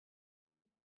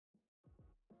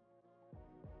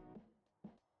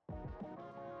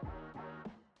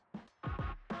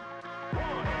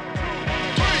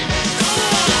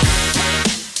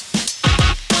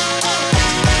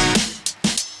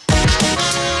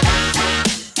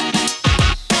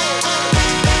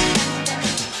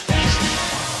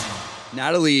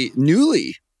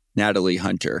Natalie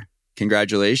Hunter.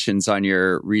 Congratulations on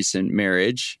your recent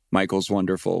marriage. Michael's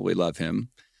wonderful. We love him.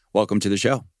 Welcome to the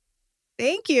show.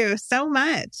 Thank you so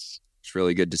much. It's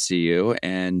really good to see you.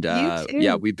 And You too.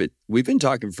 yeah, we've been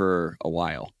talking for a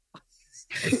while.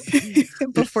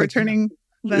 Before turning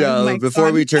the mics before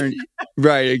on. we turn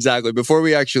right, exactly. Before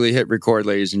we actually hit record,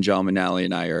 ladies and gentlemen, Natalie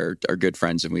and I are good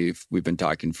friends, and we've been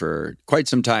talking for quite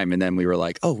some time. And then we were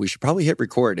like, oh, we should probably hit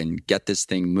record and get this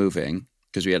thing moving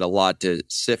because we had a lot to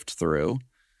sift through.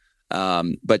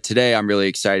 But today I'm really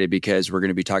excited because we're going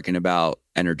to be talking about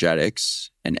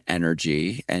energetics and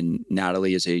energy. And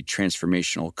Natalie is a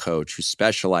transformational coach who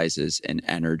specializes in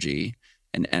energy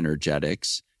and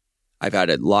energetics. I've had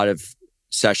a lot of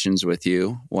sessions with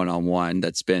you one-on-one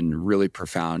that's been really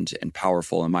profound and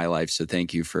powerful in my life. So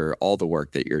thank you for all the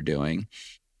work that you're doing.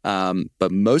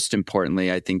 But most importantly,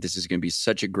 I think this is going to be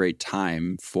such a great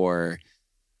time for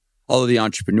all of the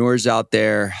entrepreneurs out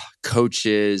there,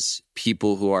 coaches,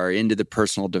 people who are into the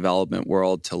personal development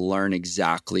world to learn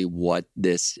exactly what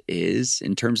this is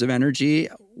in terms of energy,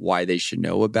 why they should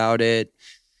know about it,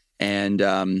 and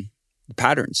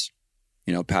patterns.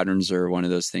 You know, patterns are one of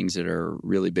those things that are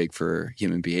really big for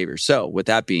human behavior. So with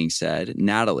that being said,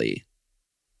 Natalie,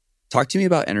 talk to me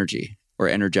about energy or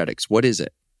energetics. What is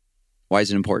it? Why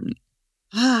is it important?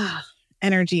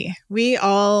 Energy.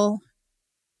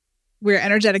 We're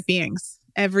energetic beings.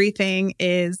 Everything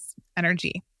is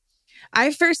energy.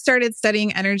 I first started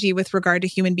studying energy with regard to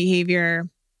human behavior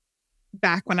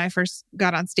back when I first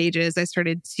got on stages. I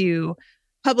started to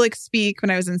public speak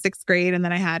when I was in 6th grade, and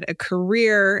then I had a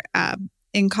career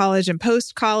in college and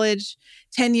post-college,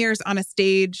 10 years on a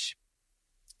stage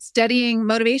studying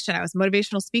motivation. I was a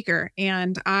motivational speaker,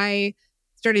 and I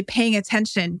started paying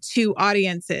attention to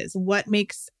audiences. What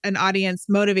makes an audience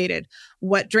motivated?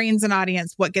 What drains an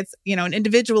audience? What gets, an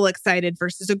individual excited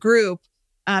versus a group?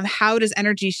 How does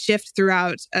energy shift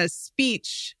throughout a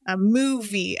speech, a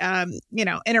movie,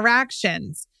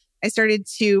 interactions? I started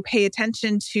to pay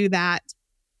attention to that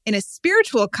in a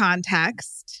spiritual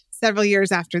context several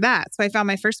years after that. So I found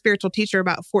my first spiritual teacher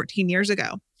about 14 years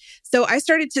ago. So I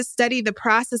started to study the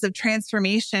process of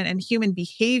transformation and human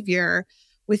behavior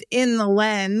within the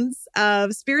lens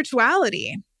of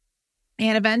spirituality,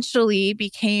 and eventually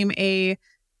became a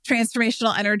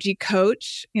transformational energy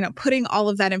coach, putting all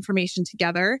of that information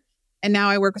together. And now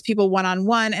I work with people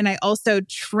one-on-one, and I also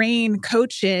train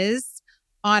coaches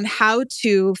on how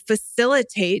to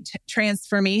facilitate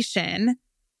transformation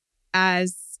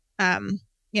as,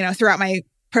 throughout my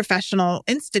professional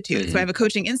institute. Mm-hmm. So I have a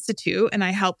coaching institute, and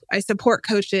I support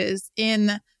coaches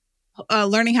in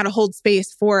learning how to hold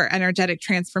space for energetic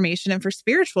transformation and for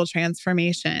spiritual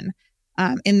transformation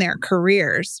in their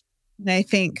careers. And I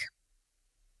think,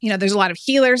 there's a lot of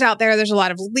healers out there. There's a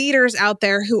lot of leaders out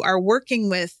there who are working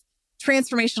with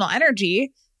transformational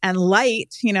energy and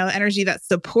light, energy that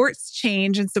supports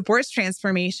change and supports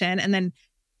transformation. And then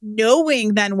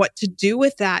knowing then what to do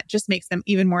with that just makes them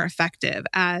even more effective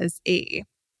as a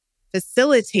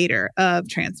facilitator of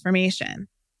transformation.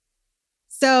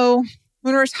 So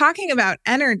when we're talking about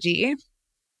energy,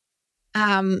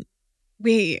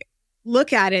 we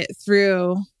look at it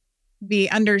through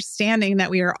the understanding that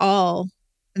we are all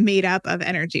made up of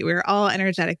energy. We're all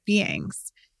energetic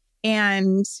beings.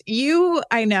 And you,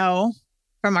 I know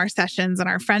from our sessions and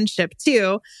our friendship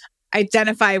too,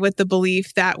 identify with the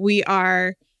belief that we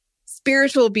are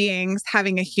spiritual beings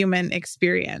having a human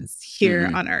experience here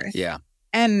on Earth. Yeah.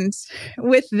 And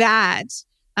with that,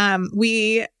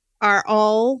 we are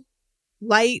all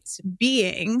light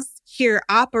beings here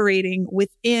operating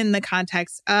within the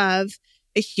context of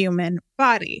a human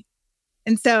body.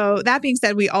 And so that being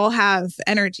said, we all have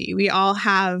energy. We all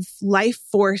have life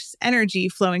force energy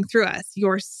flowing through us.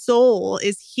 Your soul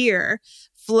is here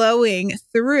flowing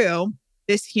through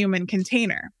this human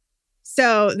container.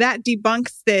 So that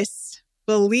debunks this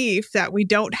belief that we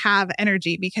don't have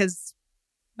energy, because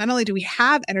not only do we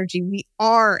have energy, we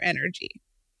are energy.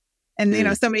 And,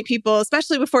 so many people,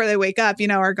 especially before they wake up,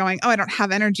 are going, oh, I don't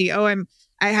have energy. Oh,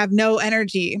 I have no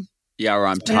energy. Yeah, or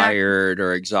I'm tired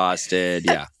or exhausted.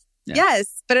 Yeah.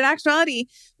 Yes. But in actuality,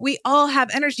 we all have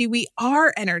energy. We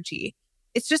are energy.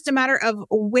 It's just a matter of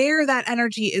where that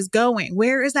energy is going.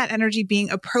 Where is that energy being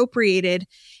appropriated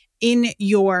in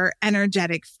your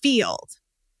energetic field,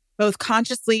 both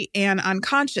consciously and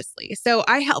unconsciously? So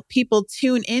I help people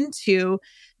tune into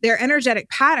their energetic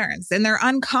patterns, and their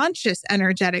unconscious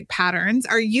energetic patterns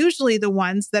are usually the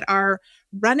ones that are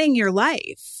running your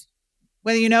life,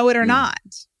 whether you know it or not.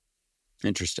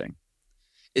 Interesting.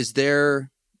 Is there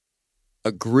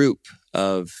a group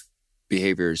of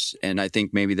behaviors. And I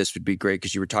think maybe this would be great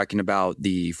because you were talking about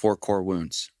the 4 core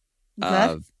wounds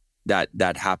of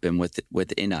that happen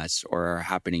within us or are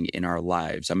happening in our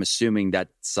lives. I'm assuming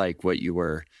that's like what you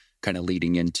were kind of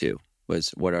leading into was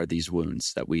what are these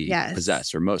wounds that we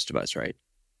possess, or most of us, right?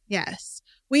 Yes.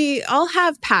 We all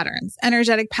have patterns,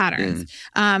 energetic patterns,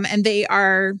 and they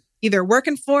are either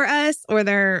working for us or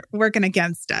they're working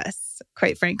against us,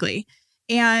 quite frankly.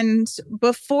 And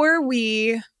before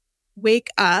we wake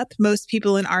up, most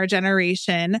people in our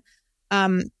generation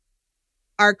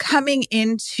are coming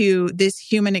into this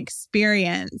human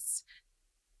experience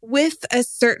with a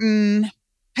certain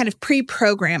kind of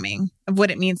pre-programming of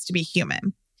what it means to be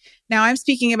human. Now, I'm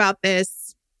speaking about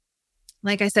this,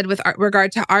 like I said, with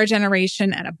regard to our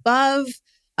generation and above.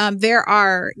 There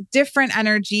are different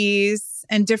energies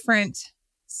and different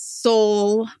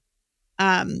soul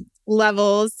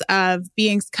levels of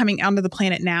beings coming onto the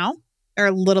planet now. They're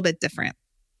a little bit different.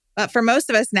 But for most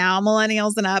of us now,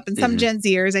 millennials and up, and some Gen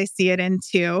Zers, I see it in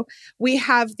too, we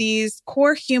have these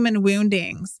core human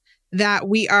woundings that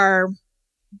we are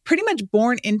pretty much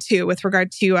born into with regard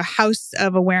to a house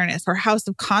of awareness or house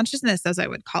of consciousness, as I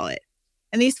would call it.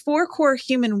 And these 4 core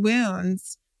human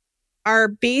wounds are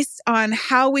based on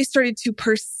how we started to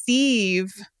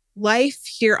perceive life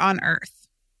here on earth.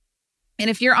 And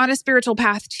if you're on a spiritual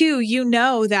path too, you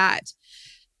know that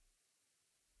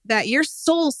your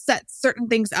soul sets certain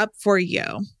things up for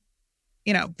you.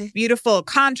 You know, beautiful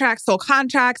contracts, soul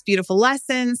contracts, beautiful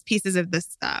lessons, pieces of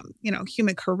this,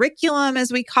 human curriculum,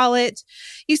 as we call it.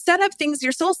 You set up things,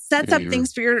 your soul sets up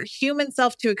things for your human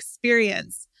self to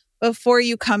experience before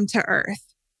you come to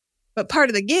earth. But part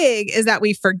of the gig is that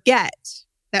we forget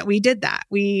that we did that.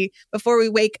 Before we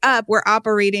wake up, we're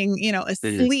operating,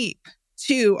 asleep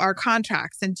to our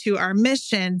contracts and to our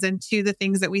missions and to the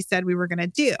things that we said we were going to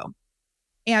do.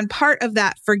 And part of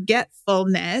that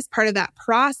forgetfulness, part of that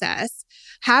process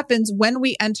happens when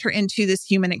we enter into this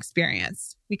human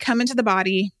experience. We come into the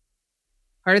body.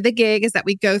 Part of the gig is that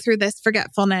we go through this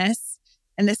forgetfulness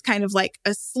and this kind of like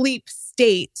a sleep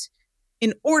state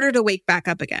in order to wake back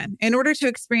up again, in order to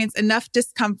experience enough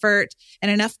discomfort and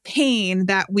enough pain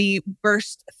that we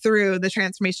burst through the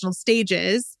transformational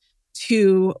stages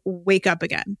to wake up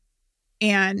again.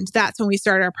 And that's when we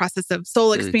start our process of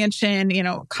soul expansion,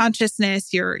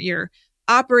 consciousness. You're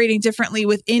operating differently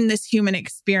within this human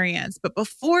experience. But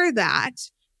before that,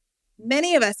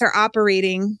 many of us are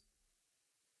operating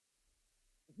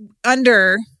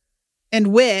under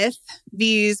and with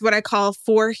these, what I call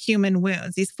 4 human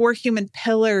wounds, these 4 human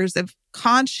pillars of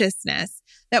consciousness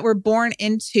that we're born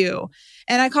into.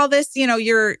 And I call this,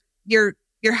 your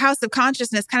house of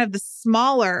consciousness, kind of the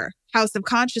smaller house of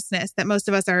consciousness that most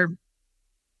of us are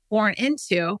born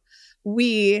into.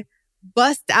 We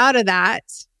bust out of that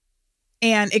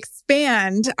and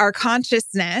expand our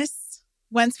consciousness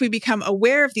once we become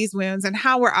aware of these wounds and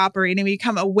how we're operating, we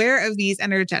become aware of these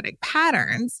energetic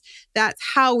patterns. That's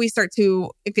how we start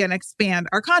to, again, expand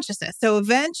our consciousness. So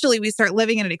eventually we start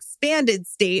living in an expanded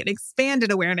state,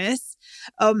 expanded awareness,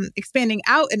 expanding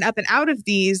out and up and out of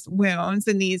these wounds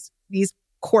and these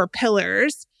core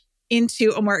pillars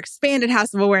into a more expanded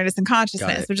house of awareness and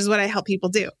consciousness, which is what I help people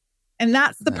do. And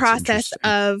that's the process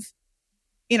of,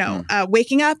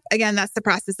 waking up. Again, that's the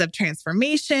process of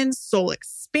transformation, soul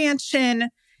expansion.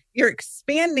 You're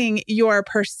expanding your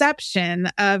perception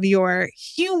of your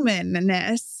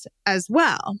humanness as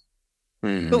well.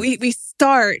 But we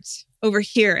start over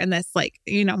here in this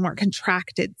more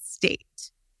contracted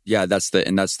state. Yeah, that's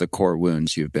the core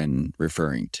wounds you've been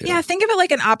referring to. Yeah, think of it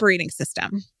like an operating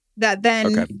system that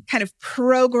then kind of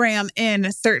program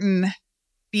in certain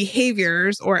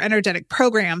behaviors or energetic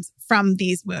programs from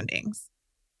these woundings.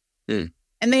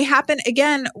 And they happen,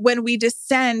 again, when we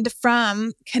descend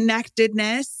from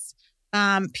connectedness,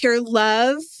 pure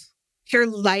love, pure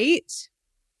light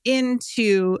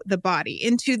into the body,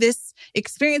 into this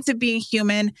experience of being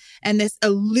human and this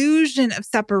illusion of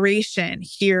separation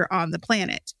here on the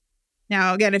planet.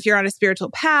 Now, again, if you're on a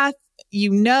spiritual path,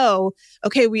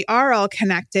 okay, we are all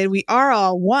connected. We are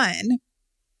all one.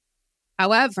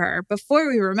 However, before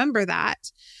we remember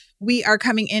that, we are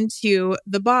coming into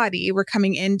the body. We're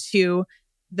coming into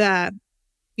the,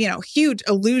 huge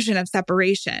illusion of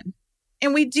separation.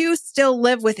 And we do still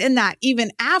live within that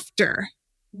even after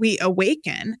we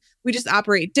awaken. We just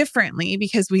operate differently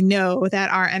because we know that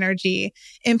our energy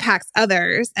impacts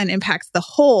others and impacts the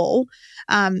whole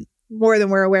more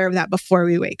than we're aware of that before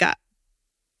we wake up.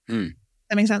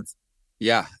 That makes sense?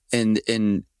 Yeah. And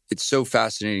it's so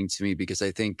fascinating to me because I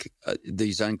think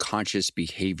these unconscious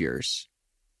behaviors,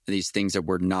 these things that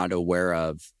we're not aware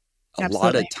of, a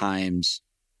lot of times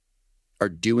are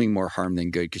doing more harm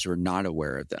than good because we're not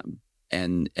aware of them.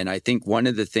 And I think one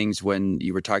of the things when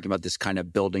you were talking about this kind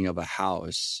of building of a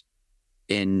house,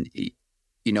 and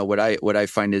what I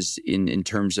find is in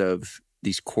terms of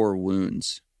these core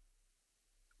wounds,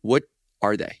 what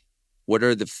are they? What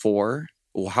are the four?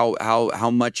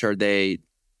 How much are they?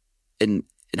 And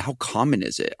how common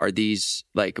is it? Are these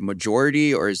like a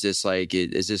majority, or is this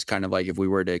kind of like, if we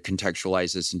were to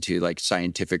contextualize this into like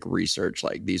scientific research,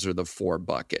 like these are the four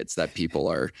buckets that people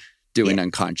are doing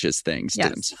unconscious things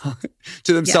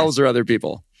to themselves or other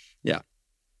people? Yeah.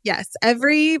 Yes.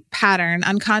 Every pattern,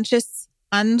 unconscious,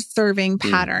 unserving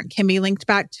pattern can be linked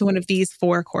back to one of these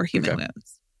four core human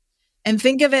wounds. And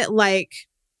think of it like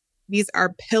these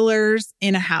are pillars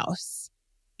in a house.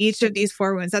 Each of these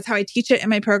four wounds. That's how I teach it in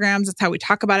my programs. That's how we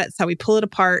talk about it. That's how we pull it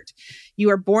apart.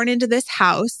 You are born into this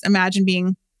house. Imagine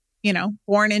being,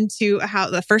 born into a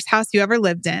house, the first house you ever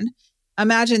lived in.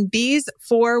 Imagine these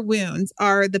four wounds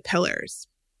are the pillars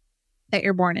that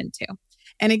you're born into.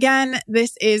 And again,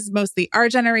 this is mostly our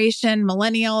generation,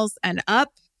 millennials and up,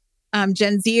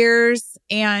 Gen Zers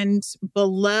and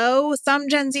below. Some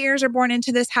Gen Zers are born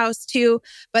into this house too,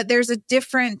 but there's a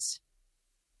different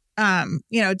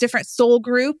different soul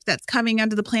group that's coming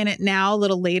onto the planet now a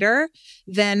little later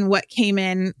than what came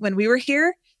in when we were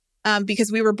here.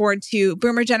 Because we were born to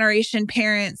boomer generation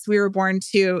parents. We were born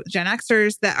to Gen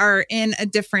Xers that were in a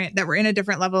different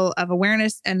level of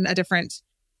awareness and a different,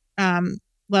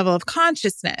 level of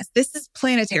consciousness. This is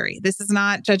planetary. This is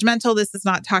not judgmental. This is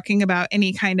not talking about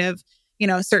any kind of,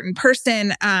 certain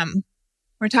person.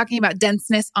 We're talking about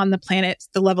denseness on the planet,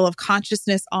 the level of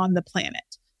consciousness on the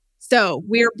planet. So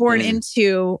we're born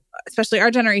into, especially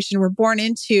our generation, we're born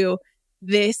into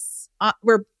this,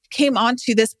 came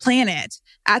onto this planet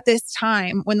at this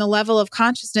time when the level of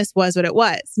consciousness was what it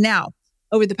was. Now,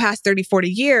 over the past 30, 40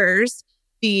 years,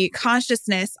 the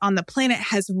consciousness on the planet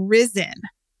has risen.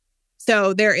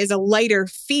 So there is a lighter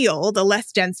field, a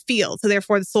less dense field. So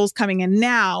therefore, the souls coming in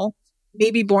now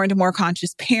may be born to more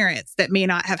conscious parents that may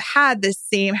not have had this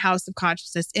same house of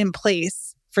consciousness in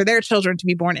place for their children to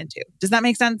be born into. Does that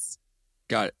make sense?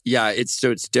 Got it. Yeah, it's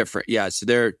different. Yeah, so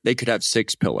they could have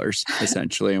 6 pillars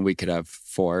essentially, and we could have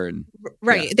 4. And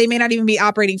right, yeah. They may not even be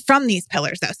operating from these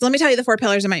pillars though. So let me tell you the 4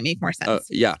 pillars that might make more sense.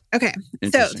 Yeah. Okay.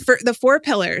 So for the 4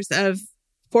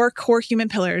 core human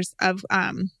pillars of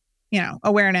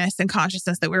awareness and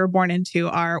consciousness that we were born into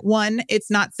are: 1, it's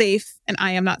not safe, and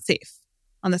I am not safe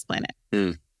on this planet.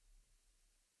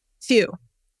 2,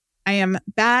 I am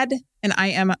bad and I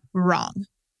am wrong.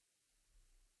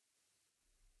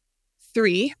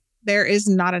 3, there is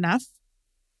not enough.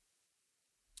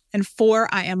 And 4,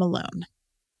 I am alone.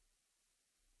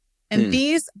 And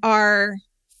these are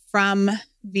from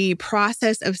the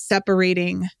process of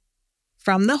separating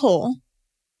from the whole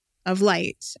of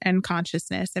light and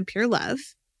consciousness and pure love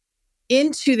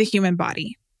into the human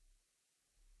body.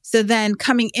 So then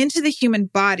coming into the human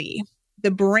body,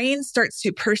 the brain starts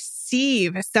to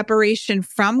perceive a separation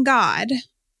from God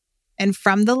and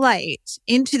from the light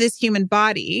into this human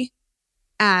body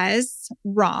as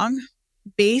wrong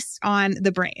based on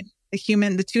the brain,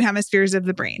 the 2 hemispheres of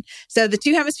the brain. So the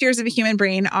 2 hemispheres of a human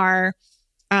brain are,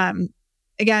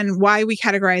 again, why we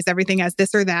categorize everything as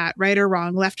this or that, right or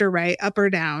wrong, left or right, up or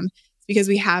down, because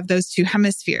we have those 2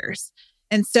 hemispheres.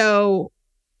 And so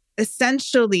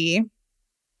essentially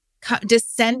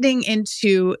descending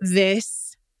into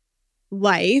this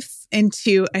life,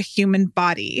 into a human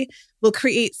body, will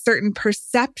create certain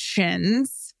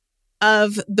perceptions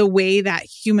of the way that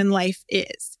human life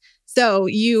is. So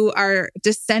you are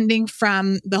descending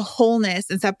from the wholeness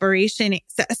and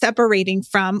separating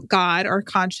from God or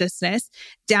consciousness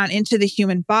down into the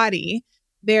human body.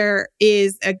 There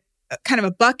is a kind of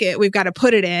a bucket we've got to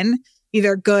put it in,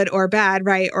 either good or bad,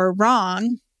 right or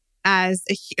wrong, as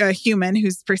a human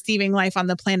who's perceiving life on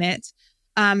the planet.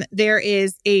 There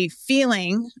is a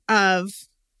feeling of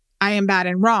I am bad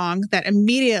and wrong that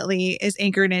immediately is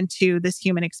anchored into this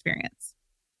human experience.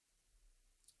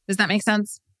 Does that make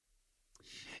sense?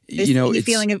 This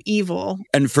feeling of evil.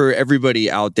 And for everybody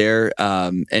out there,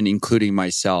 and including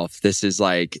myself, this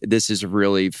is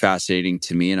really fascinating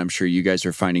to me, and I'm sure you guys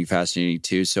are finding fascinating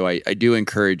too. So I do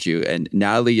encourage you. And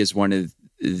Natalie is one of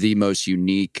the most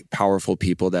unique, powerful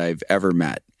people that I've ever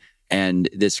met. And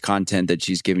this content that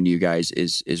she's given you guys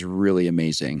is really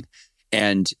amazing.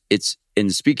 And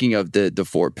speaking of the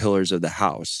 4 pillars of the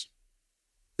house,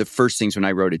 the first things when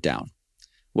I wrote it down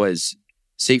was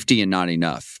safety and not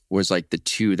enough was like the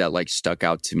 2 that like stuck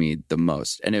out to me the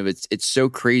most. And it's so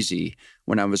crazy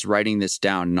when I was writing this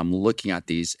down and I'm looking at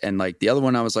these, and like the other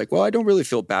one, I was like, well, I don't really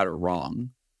feel bad or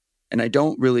wrong. and I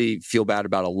don't really feel bad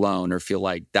about alone or feel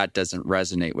like that doesn't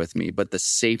resonate with me, but the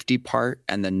safety part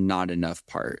and the not enough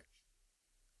part.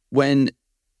 When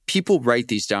people write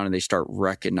these down and they start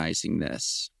recognizing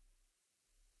this,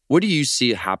 what do you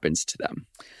see happens to them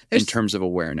in terms of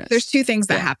awareness? There's two things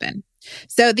that happen.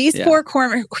 So these four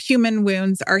core human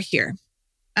wounds are here.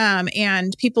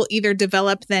 And people either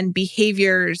develop then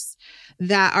behaviors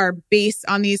that are based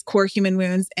on these core human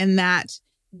wounds and that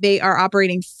they are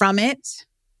operating from it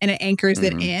and it anchors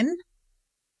it in.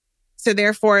 So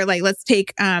therefore, like, let's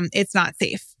take, it's not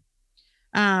safe.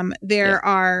 There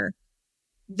are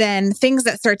then things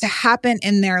that start to happen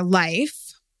in their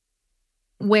life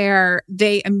where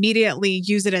they immediately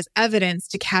use it as evidence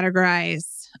to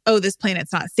categorize, oh, this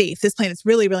planet's not safe. This planet's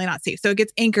really, really not safe. So it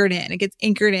gets anchored in. It gets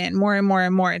anchored in more and more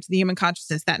and more into the human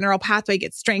consciousness. That neural pathway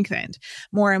gets strengthened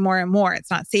more and more and more. It's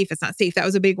not safe. It's not safe. That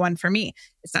was a big one for me.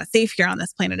 It's not safe here on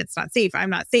this planet. It's not safe. I'm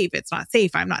not safe. It's not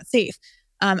safe. I'm not safe.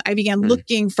 I began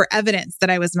looking for evidence that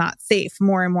I was not safe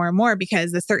more and more and more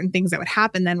because the certain things that would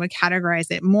happen then would categorize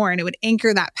it more and it would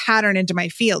anchor that pattern into my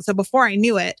field. So before I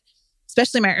knew it,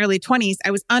 especially my early 20s,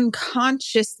 I was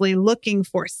unconsciously looking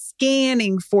for,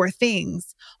 scanning for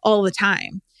things all the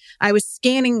time. I was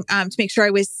scanning to make sure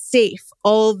I was safe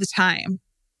all the time.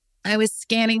 I was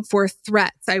scanning for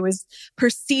threats. I was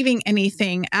perceiving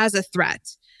anything as a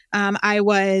threat. I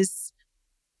was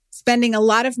spending a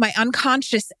lot of my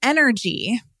unconscious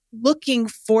energy looking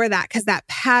for that because that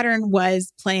pattern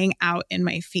was playing out in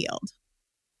my field.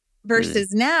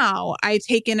 Versus now, I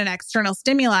take in an external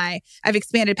stimuli. I've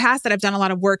expanded past that. I've done a lot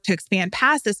of work to expand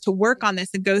past this, to work on this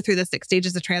and go through the 6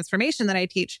 stages of transformation that I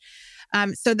teach.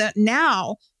 So that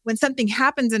now when something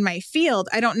happens in my field,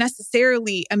 I don't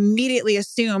necessarily immediately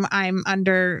assume I'm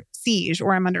under siege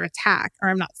or I'm under attack or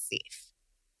I'm not safe.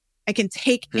 I can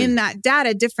take in that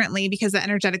data differently because the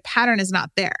energetic pattern is not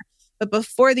there. But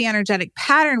before the energetic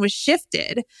pattern was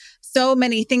shifted, so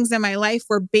many things in my life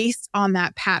were based on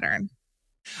that pattern.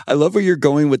 I love where you're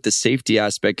going with the safety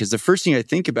aspect, because the first thing I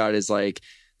think about is like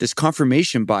this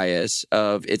confirmation bias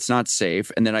of it's not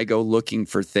safe. And then I go looking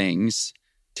for things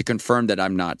to confirm that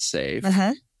I'm not safe.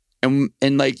 And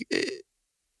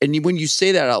when you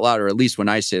say that out loud, or at least when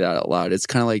I say that out loud, it's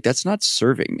kind of like, that's not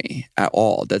serving me at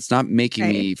all. That's not making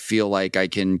me feel like I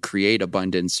can create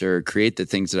abundance or create the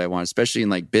things that I want, especially in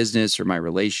like business or my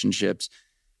relationships.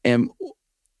 And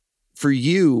for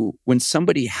you, when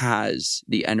somebody has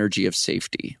the energy of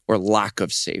safety or lack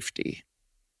of safety,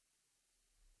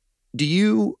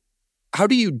 how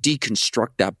do you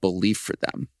deconstruct that belief for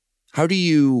them? How do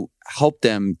you help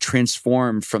them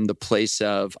transform from the place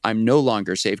of I'm no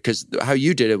longer safe? Because how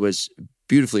you did it was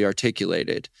beautifully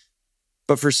articulated.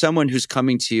 But for someone who's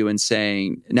coming to you and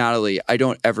saying, Natalie, I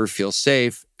don't ever feel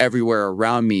safe. Everywhere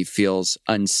around me feels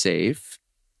unsafe.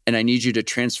 And I need you to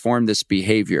transform this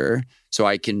behavior so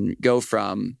I can go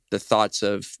from the thoughts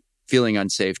of feeling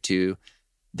unsafe to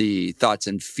the thoughts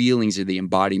and feelings of the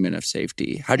embodiment of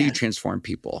safety. How do you transform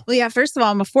people? Well, yeah, first of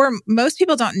all, most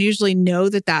people don't usually know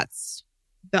that that's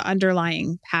the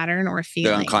underlying pattern or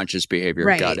feeling. The unconscious behavior.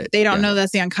 Right. Got it. They don't know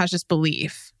that's the unconscious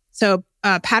belief. So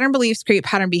pattern beliefs create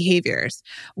pattern behaviors.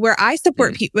 Where I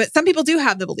support people, some people do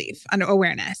have the belief and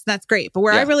awareness. That's great. But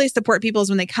where I really support people is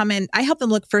when they come in, I help them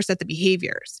look first at the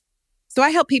behaviors. So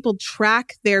I help people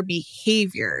track their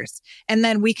behaviors, and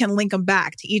then we can link them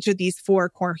back to each of these 4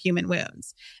 core human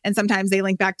wounds. And sometimes they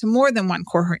link back to more than one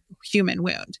core human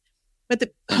wound.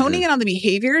 But honing in on the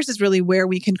behaviors is really where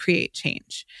we can create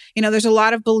change. You know, there's a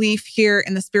lot of belief here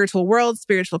in the spiritual world,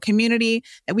 spiritual community,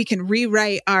 that we can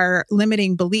rewrite our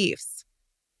limiting beliefs.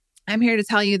 I'm here to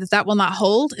tell you that that will not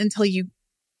hold until you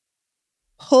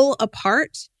pull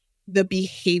apart the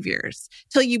behaviors,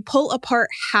 till you pull apart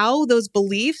how those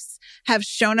beliefs have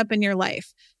shown up in your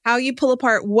life, how you pull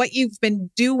apart what you've been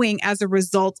doing as a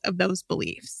result of those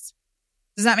beliefs.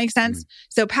 Does that make sense?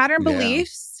 So pattern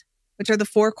beliefs, which are the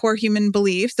 4 core human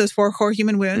beliefs, those 4 core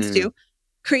human wounds do,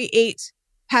 create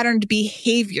patterned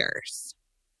behaviors.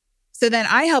 So then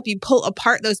I help you pull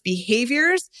apart those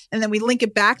behaviors and then we link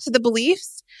it back to the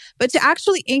beliefs. But to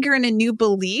actually anchor in a new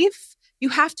belief, you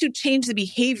have to change the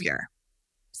behavior.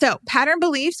 So pattern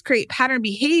beliefs create pattern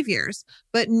behaviors,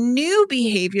 but new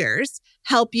behaviors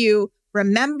help you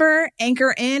remember,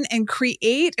 anchor in, and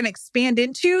create and expand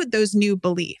into those new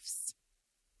beliefs.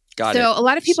 Got it. So a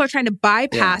lot of people are trying to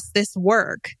bypass this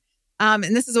work.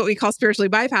 And this is what we call spiritually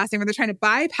bypassing, where they're trying to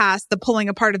bypass the pulling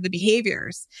apart of the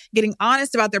behaviors, getting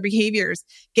honest about their behaviors,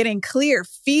 getting clear,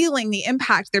 feeling the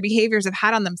impact their behaviors have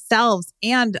had on themselves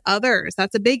and others.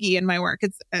 That's a biggie in my work.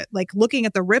 It's like looking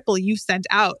at the ripple you sent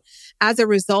out as a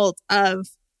result of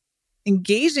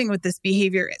engaging with this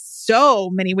behavior in so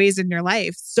many ways in your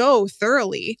life, so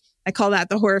thoroughly. I call that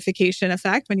the horrification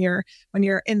effect. When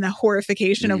you're in the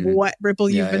horrification of what ripple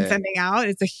you've been sending out,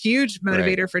 it's a huge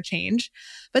motivator for change.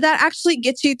 But that actually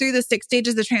gets you through the 6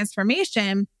 stages of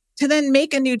transformation to then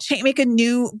make a new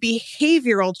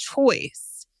behavioral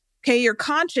choice. Okay, you're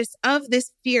conscious of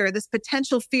this fear, this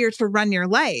potential fear to run your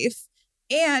life,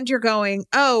 and you're going,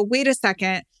 "Oh, wait a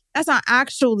second, that's not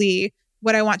actually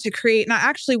what I want to create, not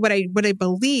actually what I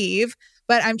believe,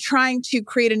 but I'm trying to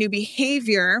create a new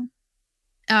behavior."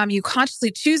 You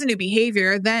consciously choose a new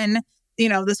behavior, then,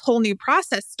 this whole new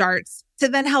process starts to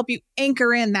then help you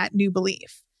anchor in that new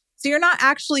belief. So you're not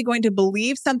actually going to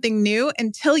believe something new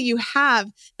until you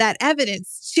have that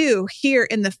evidence too here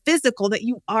in the physical that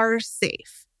you are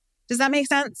safe. Does that make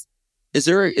sense? Is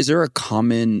there a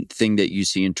common thing that you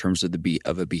see in terms of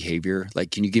a behavior?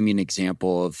 Like, can you give me an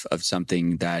example of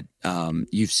something that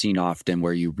you've seen often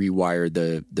where you rewire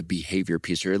the behavior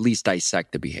piece, or at least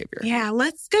dissect the behavior? Yeah,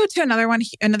 let's go to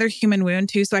another human wound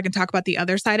too, so I can talk about the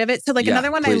other side of it. So another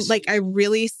one please. I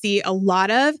really see a lot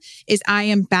of is I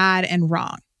am bad and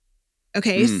wrong.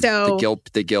 Okay, so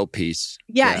the guilt piece.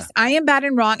 Yes, I am bad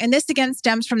and wrong. And this again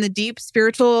stems from the deep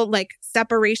spiritual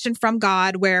separation from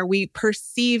God, where we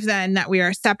perceive then that we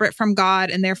are separate from God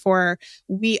and therefore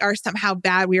we are somehow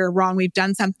bad, we are wrong, we've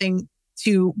done something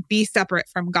to be separate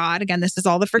from God. Again, this is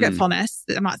all the forgetfulness.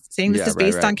 I'm not saying this is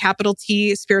based on capital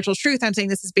T spiritual truth. I'm saying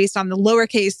this is based on the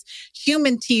lowercase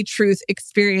human T truth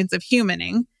experience of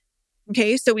humaning.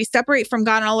 Okay, so we separate from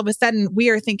God and all of a sudden we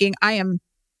are thinking, I am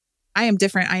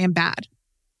different. I am bad.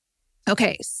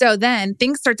 Okay. So then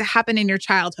things start to happen in your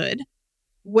childhood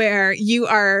where you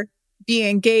are being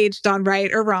engaged on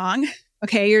right or wrong.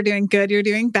 Okay. You're doing good. You're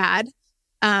doing bad.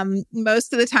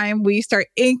 Most of the time we start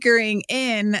anchoring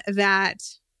in that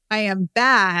I am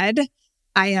bad,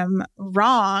 I am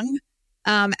wrong,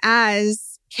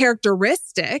 as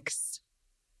characteristics.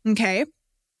 Okay.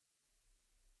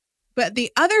 But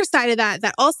the other side of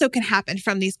that also can happen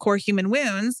from these core human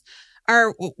wounds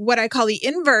are what I call the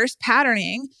inverse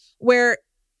patterning, where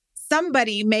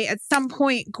somebody may at some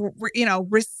point,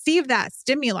 receive that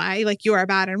stimuli, like you are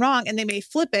bad and wrong, and they may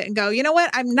flip it and go, you know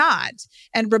what, I'm not,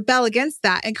 and rebel against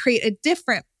that and create a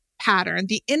different pattern,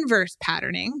 the inverse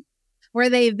patterning, where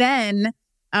they then,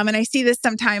 and I see this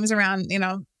sometimes around,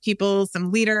 people,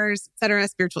 some leaders, et cetera,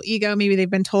 spiritual ego, maybe they've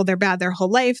been told they're bad their whole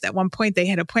life. At one point they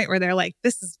hit a point where they're like,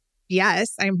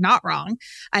 yes, I'm not wrong.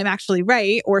 I'm actually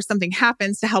right. Or something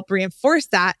happens to help reinforce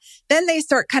that. Then they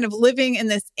start kind of living in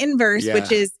this inverse, which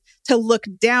is to look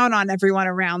down on everyone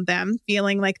around them,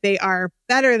 feeling like they are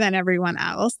better than everyone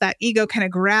else. That ego kind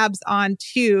of grabs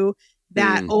onto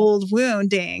that old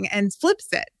wounding and flips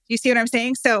it. You see what I'm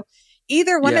saying? So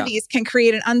either one of these can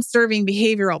create an unserving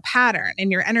behavioral pattern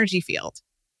in your energy field.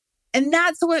 And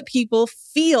that's what people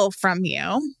feel from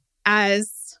you as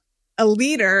a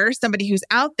leader, somebody who's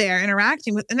out there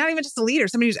interacting with, and not even just a leader,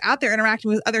 somebody who's out there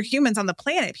interacting with other humans on the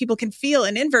planet. People can feel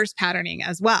an inverse patterning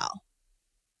as well.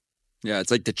 Yeah,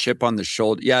 it's like the chip on the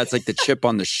shoulder. Yeah, it's like the chip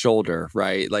on the should,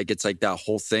 right? Like it's like that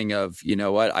whole thing of, you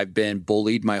know what, I've been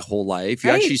bullied my whole life.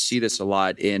 You actually see this a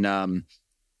lot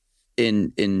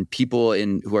in people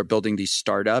who are building these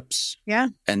startups. Yeah.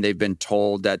 And they've been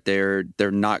told that they're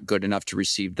not good enough to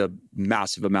receive the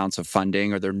massive amounts of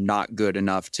funding, or they're not good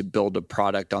enough to build a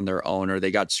product on their own, or they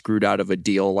got screwed out of a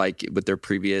deal like with their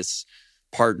previous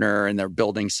partner and they're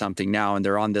building something now and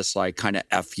they're on this like kind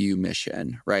of FU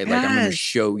mission, right? Like I'm going to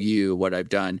show you what I've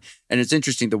done. And it's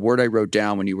interesting. The word I wrote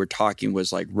down when you were talking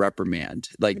was like reprimand,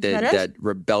 like that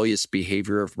rebellious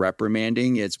behavior of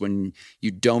reprimanding. It's when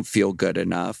you don't feel good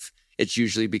enough. It's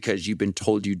usually because you've been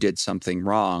told you did something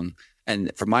wrong.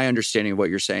 And from my understanding of what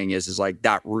you're saying is like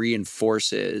that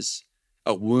reinforces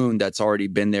a wound that's already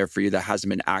been there for you that hasn't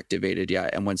been activated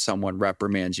yet. And when someone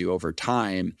reprimands you over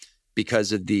time,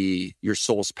 because of your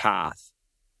soul's path,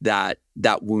 that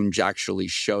wound actually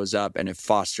shows up and it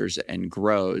fosters and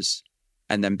grows.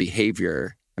 And then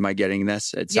behavior. Am I getting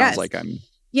this? It sounds like I'm...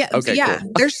 Yeah. Okay, yeah.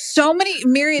 cool. There's so many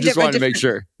myriad just wanted to make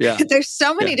sure. Yeah. There's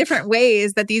so many different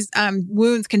ways that these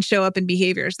wounds can show up in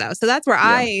behaviors though. So that's where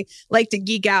I like to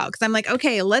geek out, because I'm like,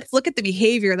 okay, let's look at the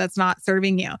behavior that's not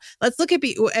serving you. Let's look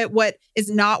at what is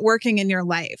not working in your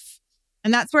life.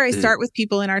 And that's where I start with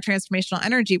people in our transformational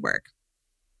energy work.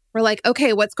 We're like,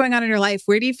 okay, what's going on in your life?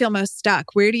 Where do you feel most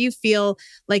stuck? Where do you feel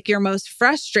like you're most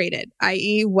frustrated?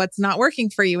 I.e., what's not working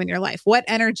for you in your life? What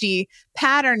energy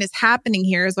pattern is happening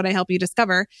here is what I help you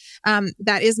discover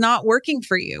that is not working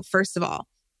for you, first of all.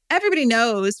 Everybody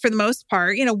knows, for the most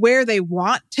part, where they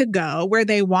want to go, where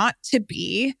they want to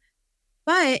be.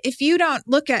 But if you don't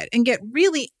look at and get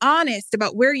really honest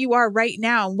about where you are right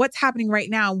now, what's happening right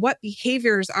now, what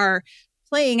behaviors are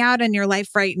playing out in your life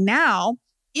right now,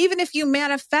 even if you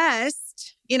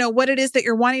manifest, what it is that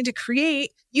you're wanting to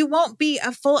create, you won't be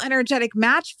a full energetic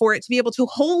match for it to be able to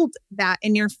hold that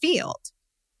in your field,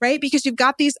 right? Because you've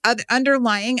got these other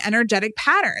underlying energetic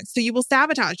patterns. So you will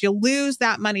sabotage, you'll lose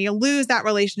that money, you'll lose that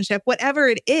relationship, whatever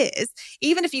it is.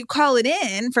 Even if you call it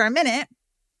in for a minute,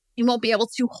 you won't be able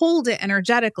to hold it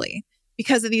energetically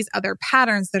because of these other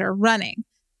patterns that are running.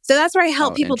 So that's where I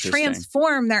help people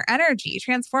transform their energy,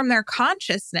 transform their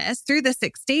consciousness through the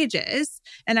 6 stages.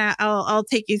 And I'll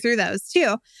take you through those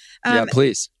too. Yeah,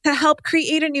 please. To help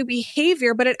create a new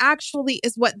behavior, but it actually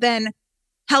is what then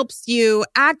helps you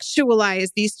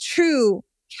actualize these true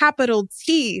capital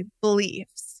T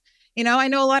beliefs. I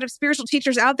know a lot of spiritual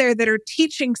teachers out there that are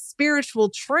teaching spiritual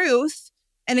truth,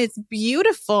 and it's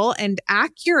beautiful and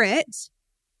accurate,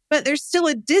 but there's still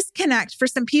a disconnect for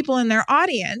some people in their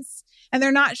audience, and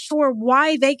they're not sure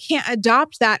why they can't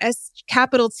adopt that as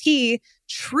capital T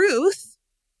truth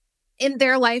in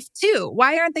their life too.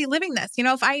 Why aren't they living this?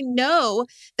 If I know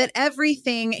that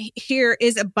everything here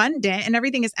is abundant and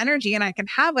everything is energy and I can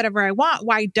have whatever I want,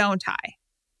 why don't I?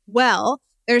 Well,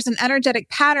 there's an energetic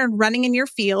pattern running in your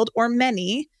field, or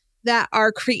many, that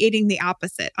are creating the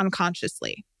opposite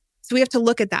unconsciously. So we have to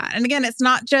look at that. And again, it's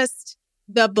not just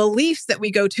the beliefs that we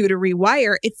go to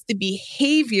rewire, it's the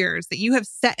behaviors that you have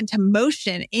set into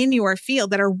motion in your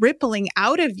field that are rippling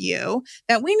out of you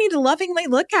that we need to lovingly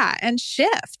look at and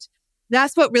shift.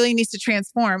 That's what really needs to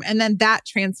transform. And then that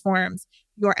transforms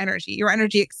your energy. Your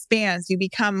energy expands. You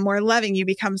become more loving. You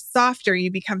become softer.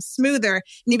 You become smoother. And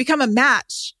you become a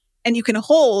match, and you can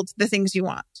hold the things you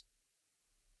want.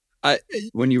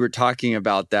 When you were talking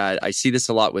about that, I see this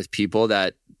a lot with people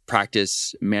that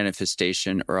practice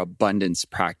manifestation or abundance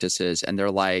practices. And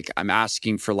they're like, I'm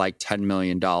asking for like $10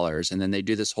 million. And then they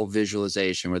do this whole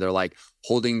visualization where they're like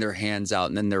holding their hands out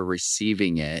and then they're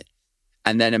receiving it.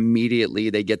 And then immediately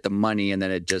they get the money and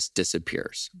then it just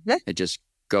disappears. It just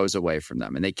goes away from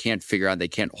them. And they can't figure out, they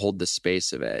can't hold the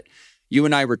space of it. You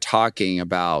and I were talking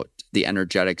about the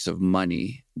energetics of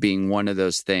money being one of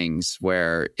those things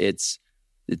where it's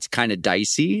kind of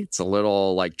dicey. It's a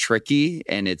little like tricky,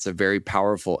 and it's a very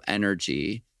powerful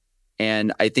energy.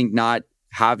 And I think not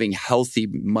having healthy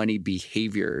money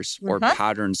behaviors or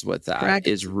patterns with that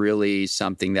is really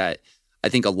something that I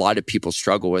think a lot of people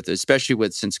struggle with, especially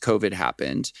since COVID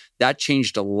happened. That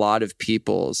changed a lot of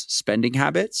people's spending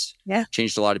habits,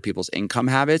 changed a lot of people's income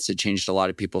habits. It changed a lot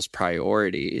of people's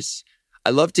priorities.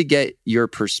 I'd love to get your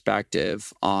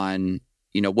perspective on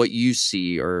what you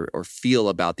see or feel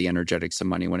about the energetics of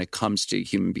money when it comes to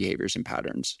human behaviors and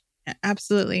patterns.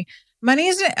 Absolutely. Money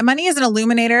is an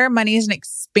illuminator. Money is an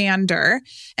expander,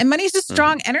 and money is a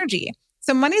strong energy.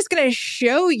 So money is going to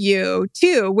show you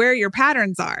too where your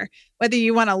patterns are, whether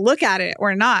you want to look at it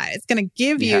or not. It's going to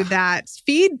give you that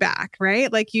feedback,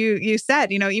 right? Like you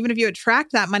said, even if you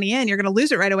attract that money in, you're going to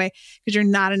lose it right away because you're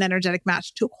not an energetic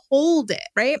match to hold it,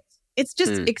 right? It's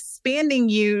just expanding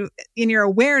you in your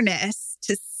awareness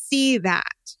to see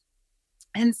that.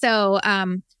 And so,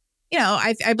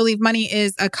 I believe money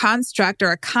is a construct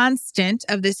or a constant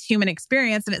of this human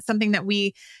experience. And it's something that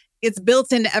it's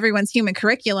built into everyone's human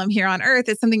curriculum here on earth.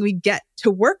 It's something we get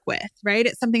to work with, right?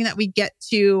 It's something that we get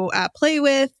to play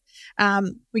with.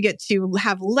 We get to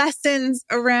have lessons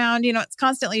around, it's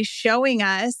constantly showing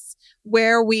us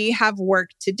where we have work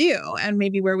to do and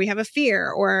maybe where we have a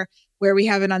fear or where we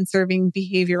have an unserving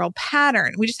behavioral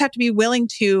pattern. We just have to be willing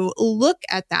to look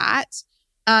at that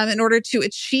in order to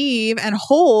achieve and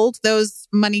hold those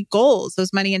money goals,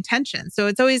 those money intentions. So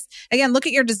it's always, again, look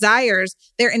at your desires.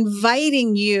 They're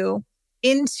inviting you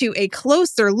into a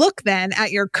closer look then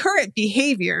at your current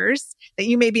behaviors that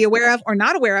you may be aware of or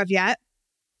not aware of yet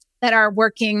that are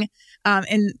working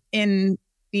in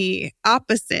the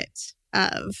opposite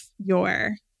of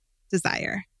your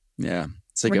desire. Yeah.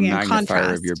 It's like a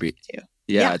magnifier of your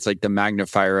it's like the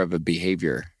magnifier of a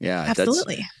behavior. Yeah.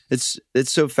 Absolutely. It's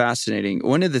so fascinating.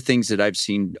 One of the things that I've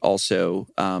seen also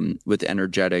with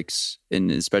energetics and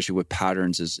especially with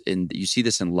patterns is you see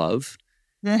this in love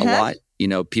a lot.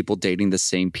 People dating the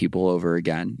same people over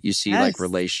again. You see like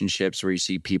relationships where you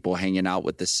see people hanging out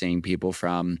with the same people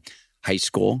from high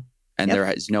school and there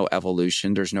is no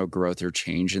evolution. There's no growth or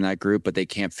change in that group, but they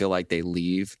can't feel like they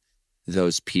leave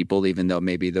those people, even though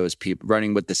maybe those people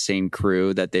running with the same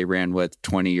crew that they ran with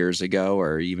 20 years ago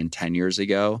or even 10 years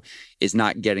ago is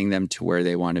not getting them to where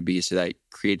they want to be. So that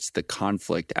creates the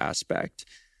conflict aspect.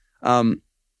 I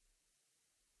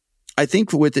I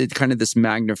think with it, kind of this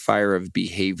magnifier of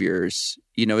behaviors,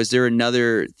 is there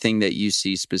another thing that you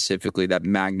see specifically that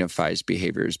magnifies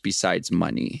behaviors besides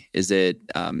money? Is it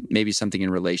maybe something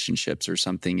in relationships or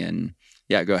something in,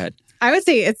 go ahead. I would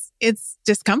say it's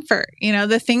discomfort.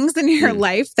 The things in your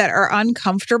life that are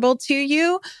uncomfortable to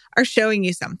you are showing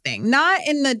you something, not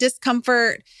in the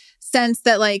discomfort sense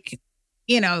that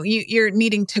you're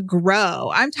needing to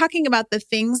grow. I'm talking about the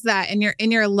things that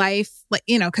in your life,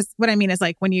 because what I mean is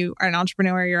when you are an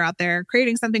entrepreneur, you're out there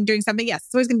creating something, doing something. Yes,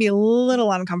 it's always going to be a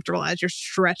little uncomfortable as you're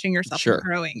stretching yourself and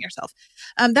growing yourself.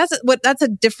 That's a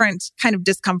different kind of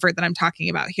discomfort that I'm talking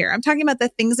about here. I'm talking about the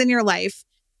things in your life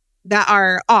that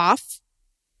are off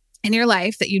in your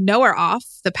life that are off,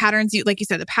 the patterns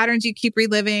the patterns you keep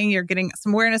reliving, you're getting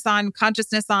some awareness on,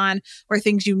 consciousness on, or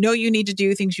things you need to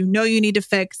do, things you need to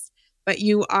fix. But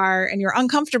you're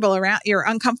uncomfortable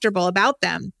about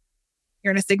them.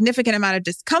 You're in a significant amount of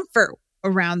discomfort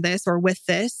around this or with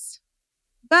this,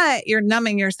 but you're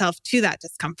numbing yourself to that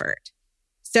discomfort.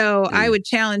 So I would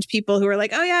challenge people who are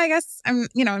like, oh yeah, I guess I'm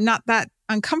not that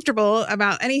uncomfortable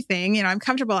about anything. I'm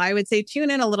comfortable. I would say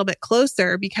tune in a little bit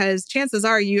closer, because chances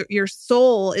are your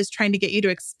soul is trying to get you to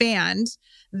expand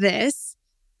this.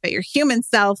 But your human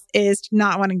self is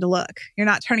not wanting to look. You're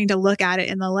not turning to look at it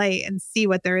in the light and see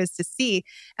what there is to see.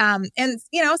 And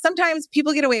sometimes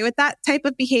people get away with that type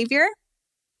of behavior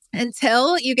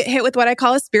until you get hit with what I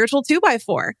call a spiritual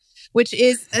 2x4, which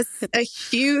is a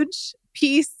huge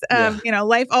piece of,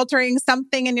 life-altering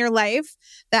something in your life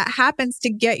that happens to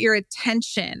get your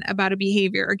attention about a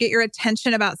behavior or get your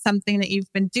attention about something that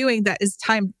you've been doing that is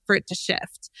time for it to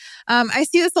shift. I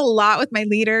see this a lot with my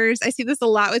leaders. I see this a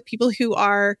lot with people who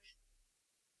are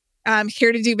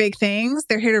here to do big things.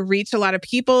 They're here to reach a lot of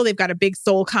people. They've got a big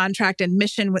soul contract and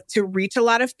mission to reach a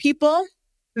lot of people.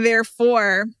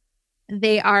 Therefore,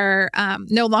 they are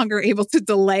no longer able to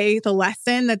delay the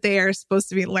lesson that they are supposed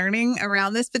to be learning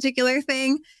around this particular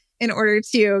thing in order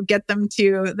to get them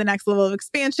to the next level of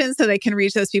expansion so they can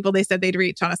reach those people they said they'd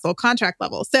reach on a soul contract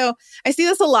level. So I see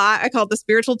this a lot. I call it the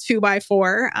spiritual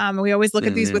 2x4. We always look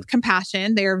at these with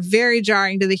compassion. They are very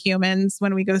jarring to the humans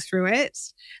when we go through it,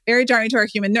 very jarring to our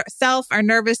human self, our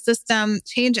nervous system.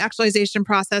 Change actualization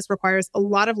process requires a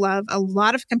lot of love, a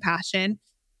lot of compassion,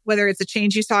 whether it's a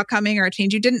change you saw coming or a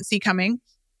change you didn't see coming.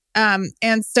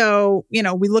 And so,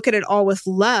 we look at it all with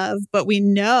love, but we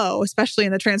know, especially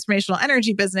in the transformational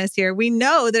energy business here, we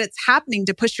know that it's happening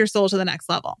to push your soul to the next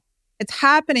level. It's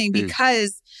happening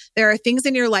because there are things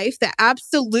in your life that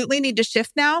absolutely need to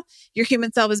shift now. Your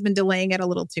human self has been delaying it a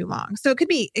little too long. So it could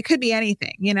be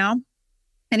anything,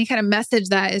 any kind of message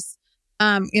that is,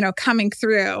 coming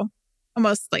through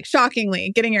almost like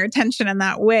shockingly, getting your attention in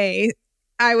that way.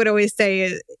 I would always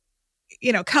say,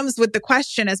 comes with the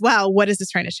question as well, what is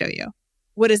this trying to show you?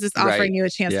 What is this offering you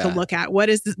a chance to look at?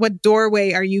 What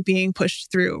doorway are you being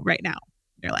pushed through right now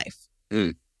in your life?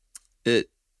 It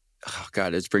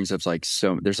brings up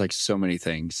there's so many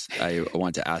things I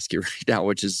want to ask you right now,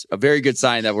 which is a very good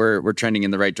sign that we're trending in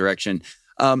the right direction.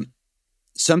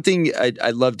 Something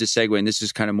I'd love to segue, and this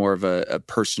is kind of more of a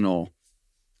personal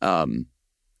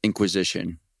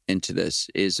inquisition into this,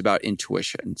 is about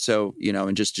intuition. So,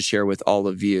 and just to share with all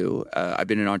of you, I've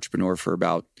been an entrepreneur for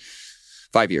about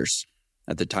 5 years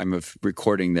at the time of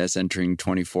recording this, entering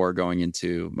 24, going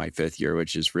into my 5th year,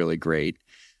 which is really great.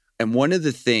 And one of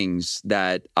the things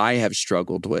that I have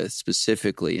struggled with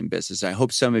specifically in business, I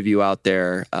hope some of you out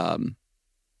there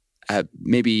have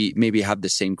maybe have the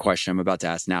same question I'm about to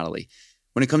ask Natalie.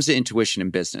 When it comes to intuition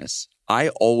in business, I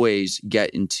always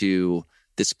get into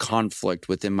this conflict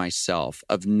within myself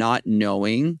of not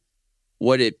knowing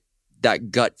that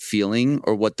gut feeling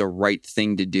or what the right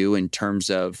thing to do in terms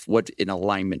of what in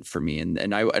alignment for me.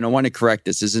 And I want to correct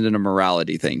this. This isn't a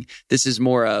morality thing. This is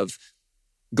more of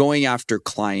going after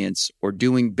clients or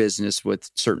doing business with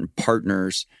certain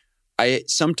partners. I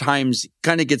sometimes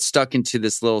kind of get stuck into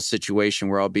this little situation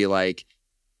where I'll be like,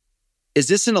 is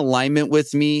this in alignment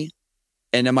with me?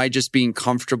 And am I just being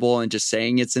comfortable and just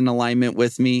saying it's in alignment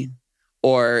with me?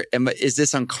 Or is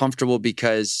this uncomfortable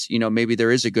because, maybe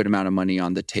there is a good amount of money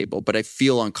on the table, but I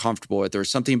feel uncomfortable with it, or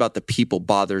something about the people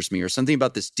bothers me, or something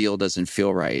about this deal doesn't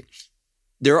feel right.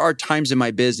 There are times in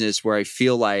my business where I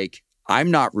feel like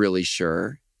I'm not really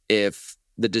sure if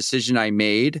the decision I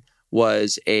made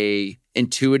was a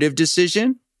intuitive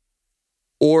decision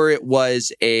or it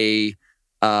was a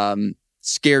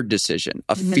scared decision,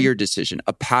 a fear decision,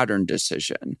 a pattern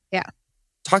decision. Yeah.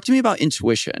 Talk to me about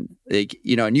intuition,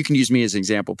 and you can use me as an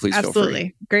example, please. Absolutely. Feel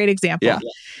free. Great example. Yeah.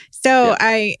 So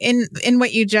in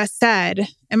what you just said,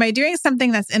 am I doing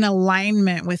something that's in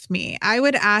alignment with me? I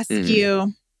would ask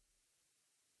you,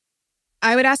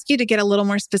 I would ask you to get a little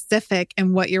more specific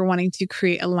in what you're wanting to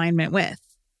create alignment with.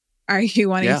 Are you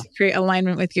wanting to create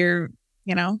alignment with your,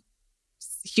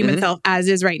 human self as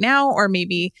is right now? Or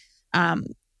maybe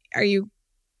are you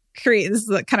this is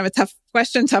kind of a tough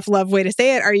question, tough love way to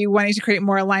say it. Are you wanting to create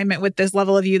more alignment with this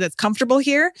level of you that's comfortable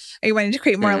here? Are you wanting to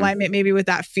create more alignment maybe with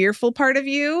that fearful part of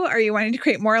you? Are you wanting to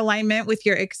create more alignment with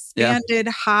your expanded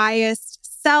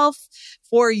highest self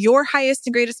for your highest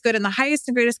and greatest good and the highest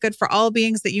and greatest good for all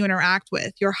beings that you interact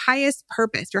with? Your highest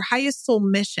purpose, your highest soul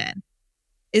mission.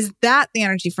 Is that the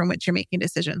energy from which you're making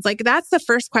decisions? Like, that's the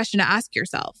first question to ask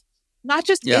yourself. Not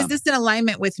just, is this in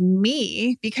alignment with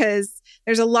me? Because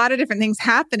there's a lot of different things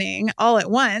happening all at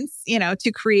once,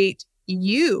 to create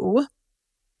you,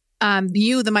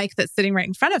 the mic that's sitting right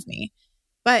in front of me.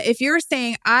 But if you're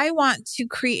saying, I want to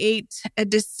create a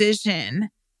decision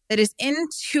that is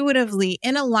intuitively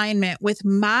in alignment with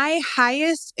my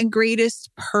highest and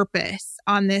greatest purpose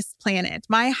on this planet,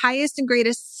 my highest and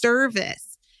greatest service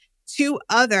to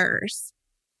others,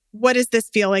 what does this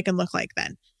feel like and look like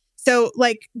then? So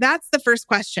that's the first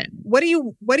question. What are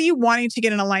you wanting to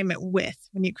get in alignment with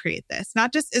when you create this?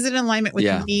 Not just, is it in alignment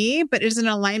with me, but is it in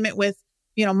alignment with,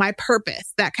 my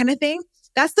purpose, that kind of thing?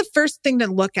 That's the first thing to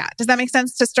look at. Does that make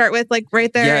sense to start with,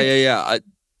 right there? Yeah.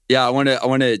 I want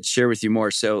to share with you more.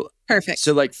 So perfect.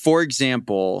 So for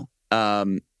example,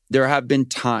 there have been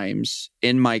times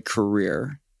in my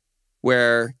career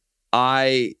where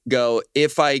I go,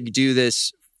 if I do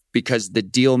this because the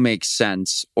deal makes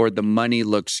sense or the money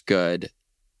looks good,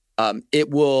 it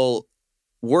will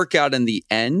work out in the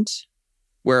end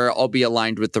where I'll be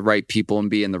aligned with the right people and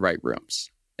be in the right rooms,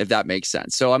 if that makes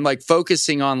sense. So I'm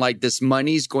focusing on this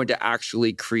money's going to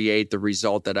actually create the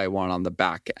result that I want on the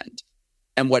back end.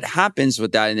 And what happens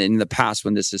with that in the past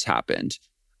when this has happened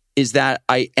is that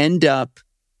I end up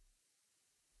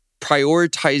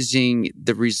prioritizing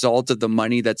the result of the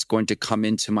money that's going to come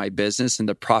into my business and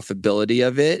the profitability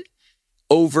of it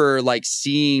over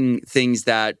seeing things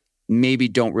that maybe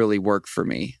don't really work for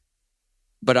me.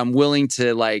 But I'm willing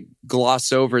to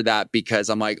gloss over that because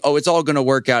I'm it's all going to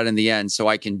work out in the end, so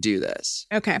I can do this.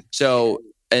 Okay. So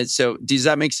does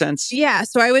that make sense? Yeah.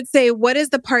 So I would say, what is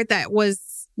the part that was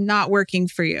not working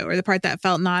for you, or the part that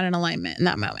felt not in alignment in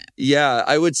that moment? Yeah,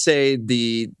 I would say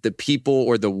the people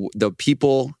or the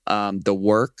people, the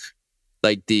work,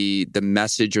 the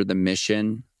message or the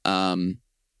mission.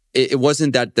 It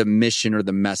wasn't that the mission or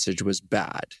the message was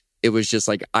bad. It was just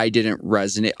I didn't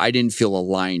resonate. I didn't feel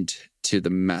aligned to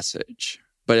the message.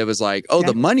 But it was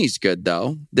the money's good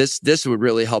though. This would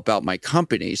really help out my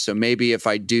company. So maybe if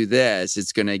I do this,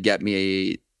 it's going to get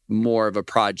me more of a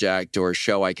project or a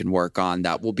show I can work on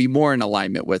that will be more in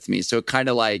alignment with me. So kind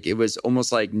of it was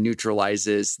almost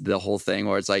neutralizes the whole thing,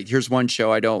 where it's here's one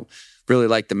show I don't really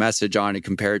like the message on and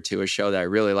compared to a show that I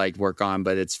really like work on,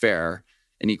 but it's fair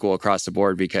and equal across the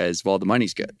board because, the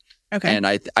money's good. Okay. And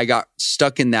I got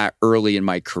stuck in that early in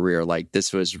my career.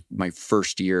 This was my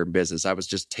first year in business. I was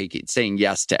just saying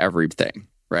yes to everything,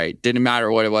 right? Didn't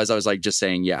matter what it was. I was just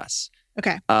saying yes.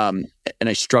 Okay. And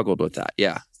I struggled with that.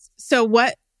 Yeah. So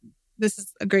this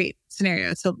is a great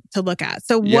scenario to look at.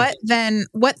 So what then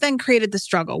created the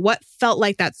struggle? What felt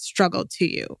like that struggle to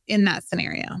you in that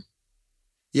scenario?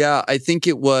 Yeah, I think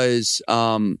it was,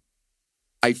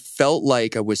 I felt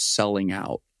like I was selling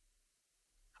out.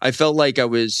 I felt like I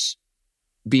was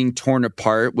being torn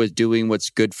apart with doing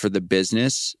what's good for the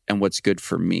business and what's good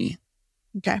for me.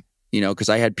 Okay. Because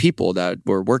I had people that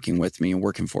were working with me and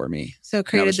working for me. So it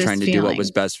created I was this trying to feeling. do what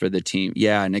was best for the team.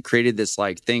 Yeah, and it created this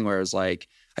thing where it was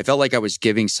I felt like I was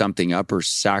giving something up or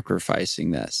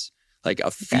sacrificing this,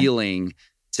 feeling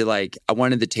to I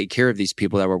wanted to take care of these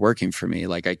people that were working for me.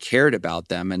 I cared about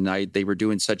them and they were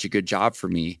doing such a good job for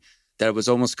me that it was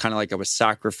almost kind of I was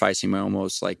sacrificing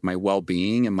my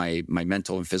well-being and my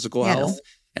mental and physical health.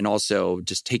 And also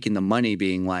just taking the money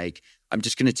being I'm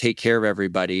just going to take care of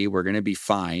everybody. We're going to be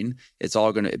fine.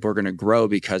 We're going to grow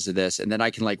because of this. And then I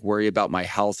can worry about my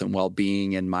health and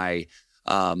well-being and my,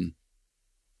 a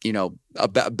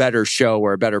better show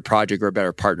or a better project or a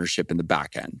better partnership in the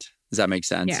back end. Does that make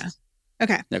sense? Yeah.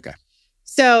 Okay. Okay.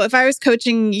 So if I was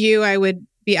coaching you, I would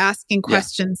be asking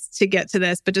questions to get to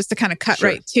this, but just to kind of cut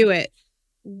right to it,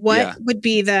 what would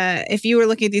be if you were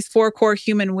looking at these 4 core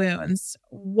human wounds,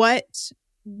 what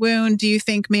wound do you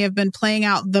think may have been playing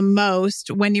out the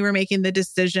most when you were making the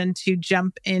decision to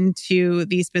jump into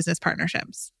these business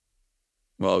partnerships?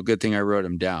 Well, good thing I wrote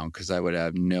them down because I would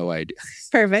have no idea.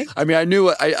 Perfect. I mean,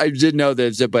 I did know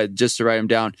this, but just to write them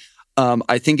down,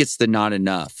 I think it's the not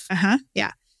enough.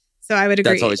 Yeah. So I would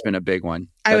agree. That's always been a big one.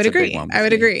 I would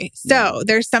agree. So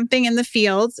there's something in the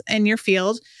field, in your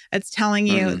field, that's telling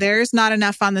you there's not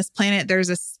enough on this planet. There's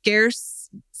a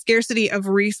scarcity of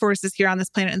resources here on this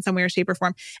planet in some way or shape or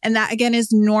form. And that again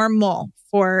is normal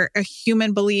for a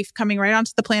human belief coming right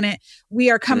onto the planet. We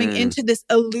are coming into this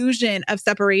illusion of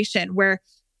separation where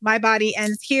my body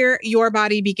ends here, your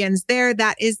body begins there.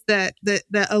 That is the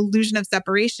illusion of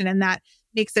separation. And that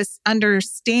makes us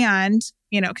understand,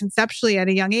 conceptually at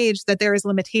a young age that there is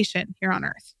limitation here on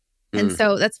earth. And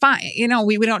so that's fine.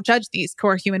 We don't judge these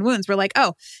core human wounds. We're like,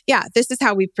 oh yeah, this is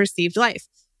how we've perceived life.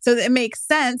 So it makes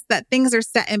sense that things are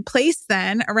set in place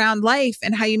then around life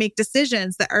and how you make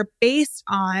decisions that are based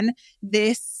on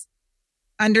this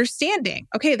understanding.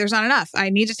 Okay, there's not enough. I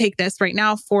need to take this right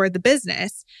now for the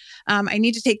business. I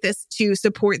need to take this to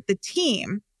support the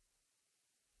team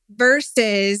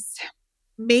versus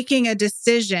making a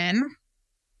decision.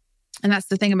 And that's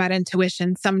the thing about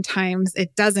intuition. Sometimes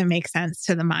it doesn't make sense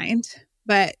to the mind.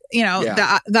 But,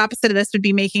 the opposite of this would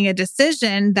be making a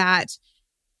decision that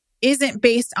isn't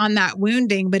based on that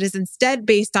wounding, but is instead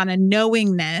based on a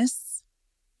knowingness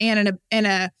and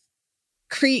a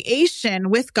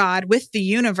creation with God, with the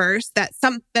universe, that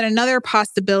another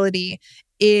possibility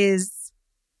is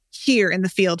here in the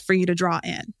field for you to draw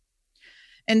in.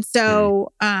 And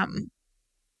so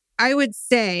I would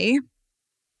say,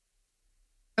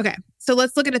 okay, so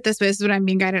let's look at it this way. This is what I'm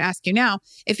being guided to ask you now.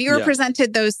 If you were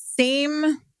presented those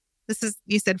same,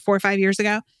 you said 4 or 5 years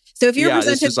ago. So if you were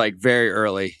presented, this is like very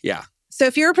early. Yeah. So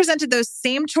if you were presented those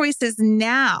same choices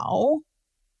now,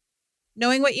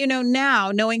 knowing what you know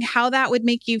now, knowing how that would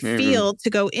make you feel to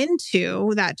go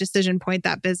into that decision point,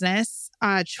 that business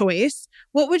choice,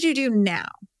 what would you do now?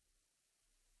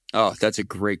 Oh, that's a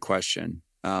great question.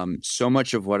 So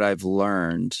much of what I've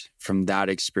learned from that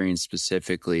experience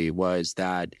specifically was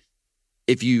that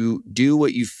if you do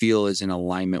what you feel is in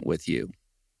alignment with you,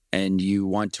 and you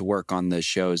want to work on the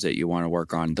shows that you want to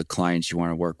work on, the clients you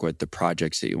want to work with, the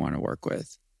projects that you want to work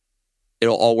with,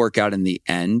 it'll all work out in the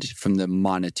end from the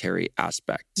monetary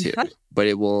aspect too. Okay.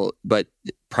 But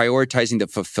prioritizing the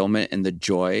fulfillment and the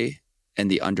joy and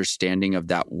the understanding of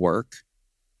that work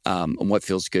and what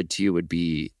feels good to you would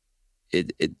be,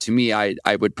 to me,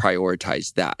 I would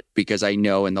prioritize that because I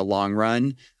know in the long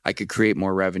run, I could create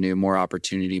more revenue, more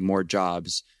opportunity, more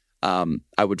jobs.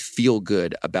 I would feel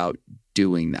good about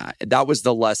doing that. That was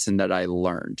the lesson that I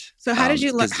learned. So how did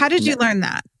you learn? How did you learn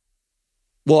that?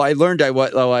 Well, I learned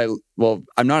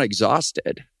I'm not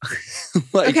exhausted.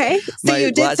 Okay, so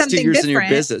you did something 2 years different in your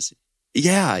business.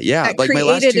 Yeah. That like my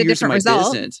last 2 years in my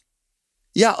result. business.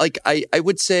 Yeah, like I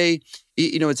would say,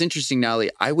 it's interesting,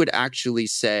 Natalie. I would actually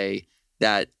say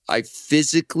that I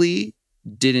physically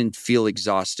didn't feel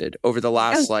exhausted over the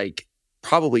last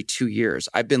probably 2 years.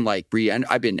 I've been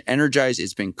I've been energized.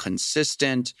 It's been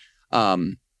consistent.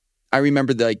 I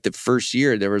remember the first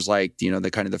year there was the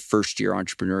kind of the first year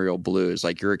entrepreneurial blues.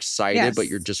 Like you're excited, but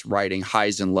you're just riding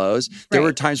highs and lows. There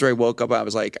were times where I woke up, I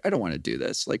was like, I don't want to do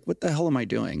this. Like, what the hell am I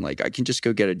doing? Like, I can just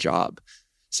go get a job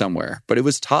somewhere. But it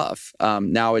was tough.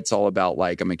 Now it's all about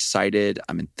I'm excited,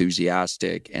 I'm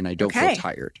enthusiastic, and I don't feel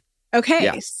tired. Okay.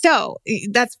 Yeah. So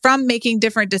that's from making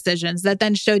different decisions that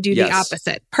then showed you the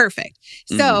opposite. Perfect.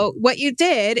 So what you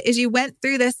did is you went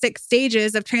through the 6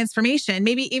 stages of transformation,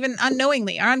 maybe even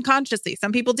unknowingly or unconsciously.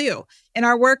 Some people do. In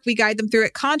our work, we guide them through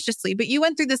it consciously, but you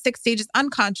went through the 6 stages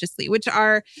unconsciously, which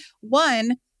are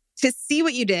 1, to see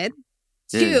what you did,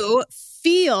 2,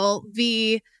 feel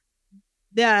the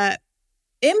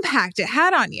impact it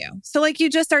had on you. So like you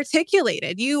just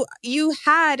articulated, you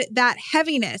had that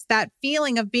heaviness, that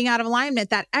feeling of being out of alignment,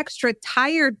 that extra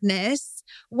tiredness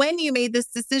when you made this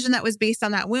decision that was based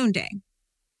on that wounding.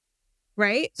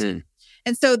 Right?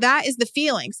 And so that is the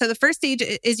feeling. So the first stage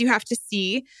is you have to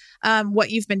see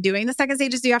what you've been doing. The second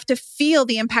stage is you have to feel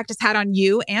the impact it's had on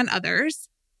you and others.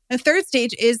 The third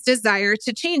stage is desire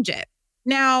to change it.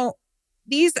 Now,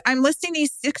 I'm listing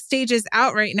these 6 stages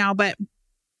out right now, but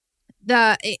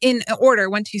in order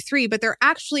 1, 2, 3, but they're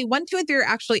actually 1, 2, and 3 are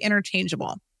actually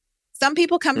interchangeable. Some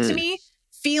people come to me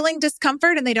feeling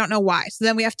discomfort and they don't know why. So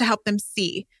then we have to help them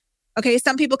see. Okay.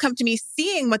 Some people come to me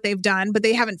seeing what they've done, but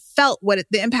they haven't felt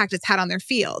the impact it's had on their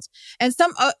field. And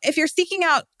if you're seeking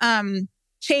out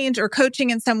change or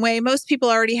coaching in some way, most people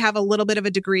already have a little bit of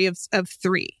a degree of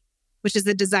 3, which is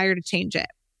the desire to change it.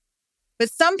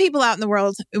 But some people out in the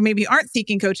world who maybe aren't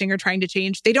seeking coaching or trying to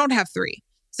change, they don't have 3.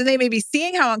 So they may be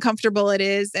seeing how uncomfortable it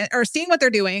is or seeing what they're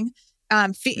doing,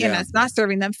 and it's not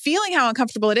serving them, feeling how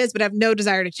uncomfortable it is, but have no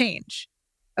desire to change.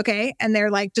 Okay. And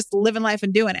they're just living life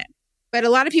and doing it. But a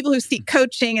lot of people who seek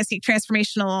coaching and seek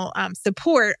transformational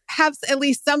support have at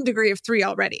least some degree of 3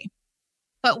 already.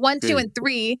 But 1, 2, and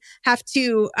 3 have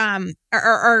to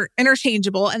are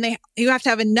interchangeable, and you have to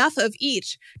have enough of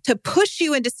each to push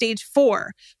you into stage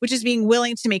 4, which is being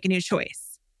willing to make a new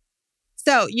choice.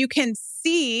 So you can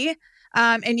see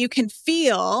and you can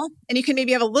feel, and you can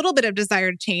maybe have a little bit of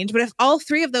desire to change. But if all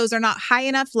 3 of those are not high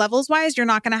enough levels wise, you're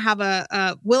not going to have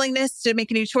a willingness to make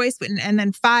a new choice. And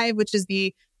then 5, which is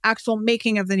the actual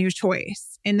making of the new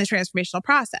choice in the transformational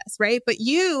process, right? But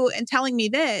you, in telling me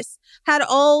this, had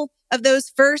all of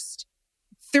those first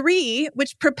 3,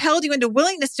 which propelled you into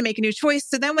willingness to make a new choice.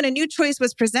 So then when a new choice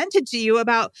was presented to you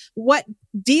about what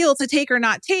deal to take or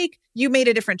not take, you made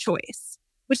a different choice,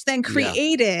 which then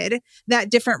created that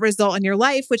different result in your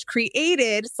life, which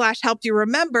created / helped you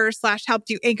remember / helped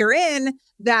you anchor in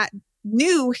that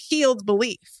new healed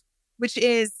belief, which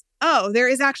is, oh, there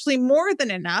is actually more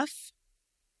than enough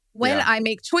when I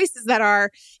make choices that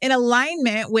are in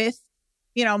alignment with,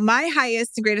 my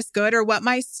highest and greatest good, or what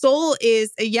my soul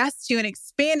is a yes to and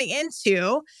expanding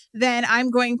into, then I'm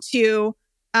going to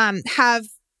have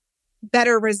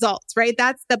better results, right?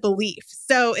 That's the belief.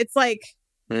 So it's like,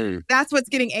 that's what's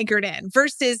getting anchored in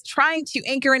versus trying to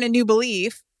anchor in a new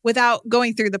belief without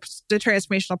going through the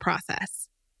transformational process.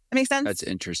 That makes sense? That's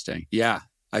interesting. Yeah.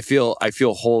 I feel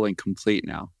whole and complete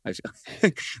now. I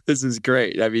feel this is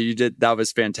great. I mean, that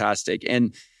was fantastic.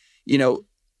 And,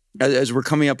 as we're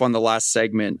coming up on the last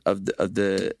segment of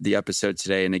the episode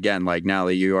today, and again, like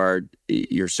Natalie,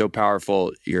 you're so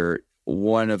powerful. You're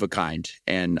one of a kind.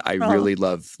 And I really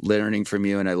love learning from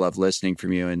you, and I love listening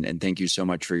from you. And thank you so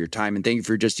much for your time. And thank you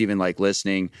for just even like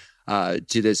listening to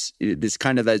this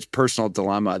kind of that personal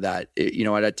dilemma that,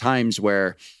 at times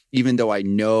where even though I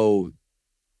know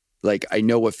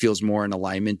what feels more in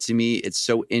alignment to me, it's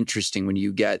so interesting when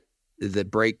you get the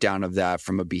breakdown of that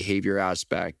from a behavior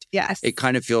aspect. Yes. It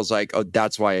kind of feels like, oh,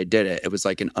 that's why I did it. It was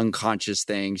like an unconscious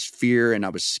thing, fear, and I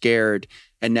was scared.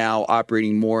 And now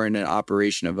operating more in an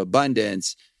operation of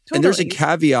abundance. Totally. And there's a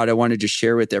caveat I wanted to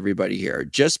share with everybody here.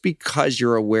 Just because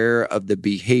you're aware of the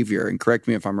behavior, and correct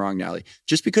me if I'm wrong, Natalie,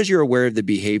 just because you're aware of the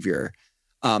behavior,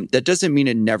 that doesn't mean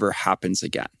it never happens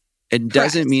again. It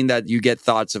doesn't mean that you get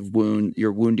thoughts of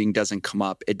your wounding doesn't come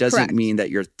up. It doesn't mean that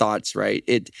your thoughts, right?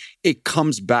 It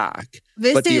comes back.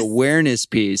 But the awareness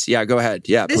piece, go ahead.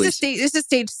 Yeah, please. This is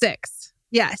stage 6.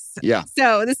 Yes. Yeah.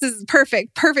 So this is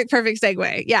perfect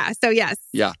segue. Yeah. So yes.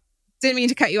 Yeah. Didn't mean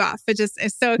to cut you off, but just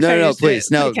it's so exciting. No,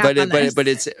 please. No, but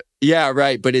it's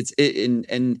right. But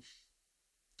and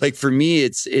like for me,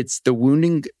 it's the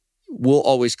wounding will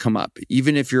always come up.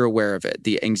 Even if you're aware of it,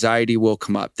 the anxiety will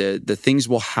come up. The things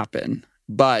will happen.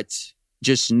 But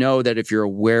just know that if you're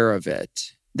aware of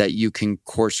it, that you can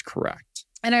course correct.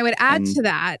 And I would add to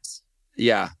that.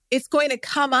 Yeah. It's going to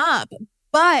come up,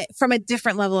 but from a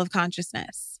different level of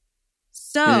consciousness.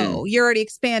 So you're already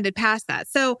expanded past that.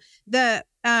 So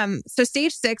so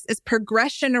stage 6 is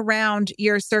progression around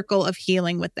your circle of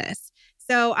healing with this.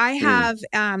 So I have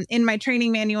in my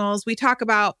training manuals, we talk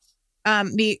about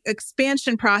the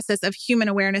expansion process of human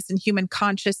awareness and human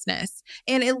consciousness.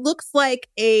 And it looks like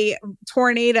a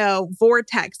tornado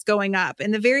vortex going up.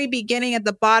 In the very beginning, at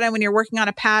the bottom, when you're working on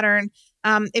a pattern,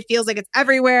 it feels like it's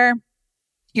everywhere.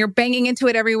 You're banging into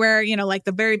it everywhere, like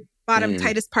the very bottom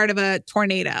tightest part of a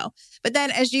tornado. But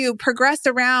then as you progress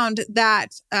around that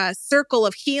circle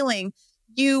of healing,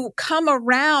 you come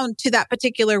around to that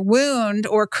particular wound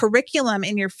or curriculum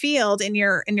in your field, in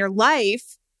your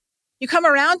life. You come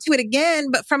around to it again,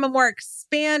 but from a more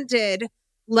expanded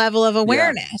level of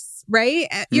awareness, right?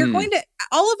 You're going to,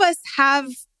 all of us have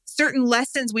certain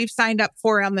lessons we've signed up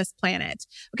for on this planet.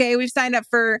 Okay. We've signed up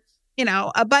for,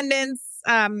 abundance,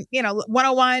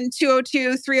 101,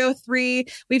 202, 303.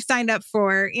 We've signed up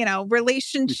for,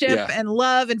 relationship and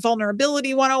love and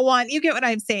vulnerability 101. You get what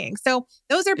I'm saying? So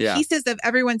those are pieces of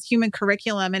everyone's human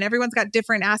curriculum, and everyone's got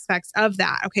different aspects of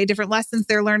that. Okay. Different lessons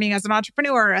they're learning as an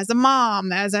entrepreneur, as a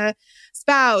mom, as a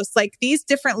spouse. Like these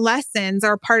different lessons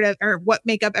are part of, or what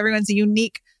make up everyone's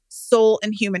unique soul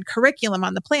and human curriculum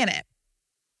on the planet.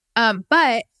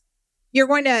 But you're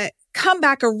going to come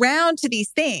back around to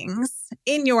these things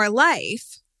in your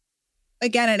life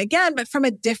again and again, but from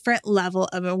a different level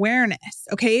of awareness.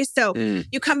 Okay. So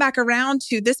you come back around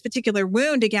to this particular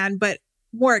wound again, but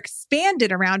more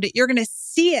expanded around it. You're going to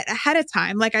see it ahead of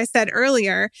time. Like I said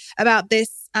earlier about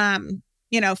this,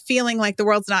 feeling like the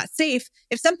world's not safe.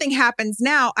 If something happens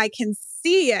now, I can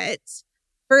see it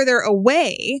further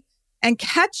away and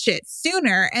catch it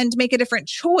sooner and make a different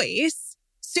choice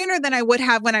sooner than I would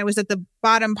have when I was at the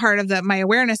bottom part of my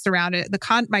awareness around it,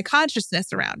 my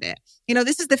consciousness around it.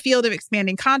 This is the field of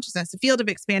expanding consciousness, the field of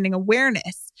expanding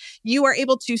awareness. You are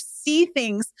able to see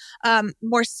things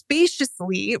more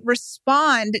spaciously,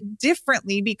 respond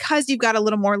differently because you've got a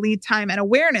little more lead time and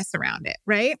awareness around it,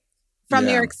 right? From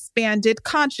your expanded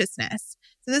consciousness.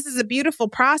 So this is a beautiful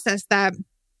process that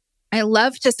I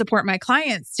love to support my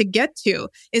clients to get to,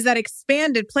 is that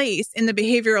expanded place in the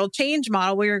behavioral change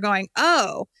model where you're going,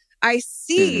 oh, I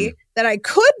see that I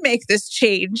could make this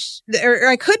change, or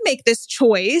I could make this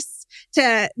choice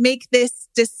to make this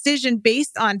decision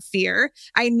based on fear.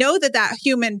 I know that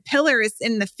human pillar is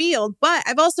in the field, but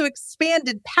I've also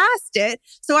expanded past it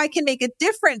so I can make a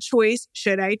different choice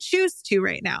should I choose to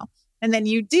right now. And then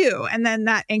you do. And then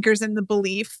that anchors in the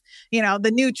belief,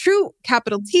 the new true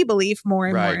capital T belief more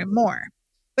and more and more.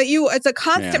 But it's a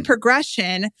constant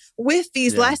progression with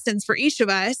these lessons for each of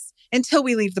us until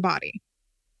we leave the body.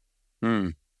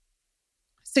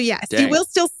 So yes, you will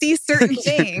still see certain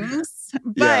things,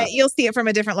 but you'll see it from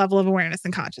a different level of awareness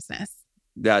and consciousness.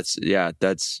 That's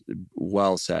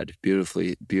well said.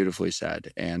 Beautifully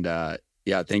said. And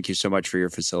thank you so much for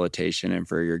your facilitation and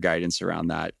for your guidance around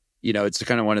that. It's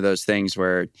kind of one of those things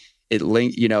where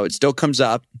it still comes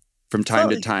up from time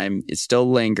to time. It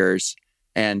still lingers.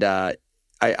 And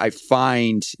I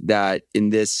find that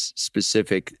in this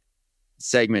specific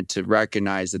segment to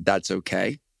recognize that that's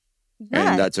okay.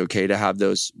 And that's okay to have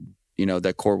those,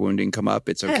 that core wounding come up.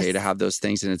 It's okay to have those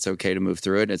things, and it's okay to move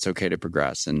through it. It's okay to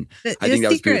progress. And I think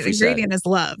that was beautifully said. The secret ingredient is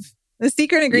love. The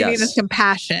secret ingredient is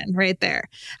compassion right there.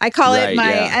 I call it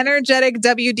my energetic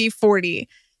WD-40.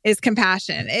 Is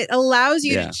compassion. It allows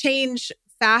you to change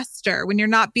faster when you're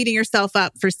not beating yourself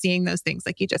up for seeing those things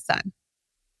like you just said.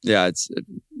 Yeah, it's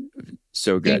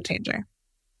so good. Game changer.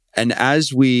 And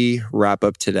as we wrap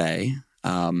up today,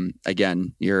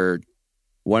 again, you're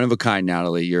one of a kind,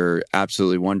 Natalie. You're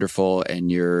absolutely wonderful, and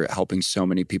you're helping so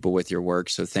many people with your work.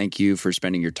 So thank you for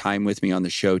spending your time with me on the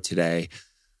show today.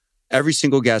 Every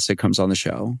single guest that comes on the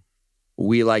show,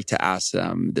 we like to ask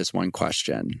them this one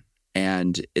question.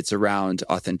 And it's around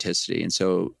authenticity. And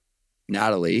so,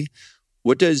 Natalie,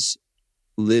 what does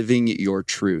living your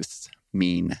truth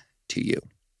mean to you?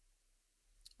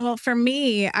 Well, for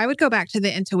me, I would go back to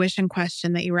the intuition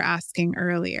question that you were asking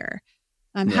earlier.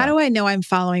 How do I know I'm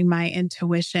following my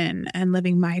intuition and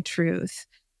living my truth?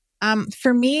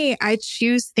 For me, I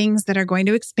choose things that are going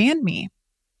to expand me.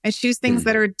 I choose things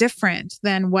that are different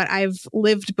than what I've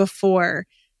lived before.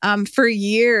 For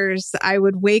years, I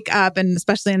would wake up, and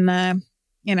especially in the,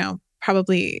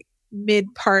 probably mid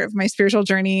part of my spiritual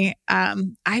journey,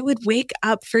 I would wake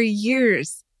up for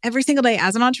years, every single day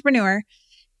as an entrepreneur,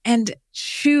 and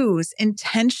choose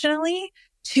intentionally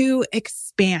to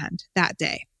expand that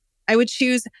day. I would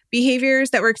choose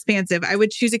behaviors that were expansive. I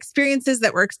would choose experiences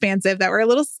that were expansive, that were a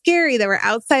little scary, that were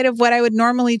outside of what I would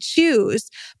normally choose,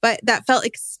 but that felt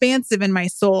expansive in my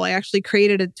soul. I actually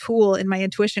created a tool in my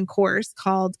intuition course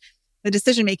called the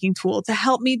decision-making tool to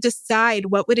help me decide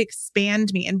what would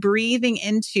expand me and breathing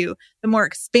into the more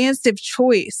expansive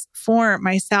choice for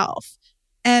myself.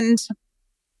 And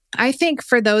I think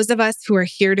for those of us who are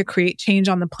here to create change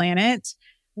on the planet,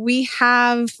 we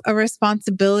have a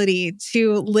responsibility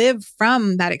to live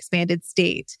from that expanded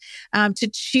state, to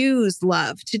choose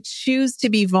love, to choose to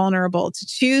be vulnerable, to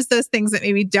choose those things that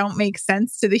maybe don't make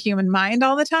sense to the human mind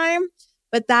all the time,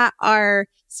 but that are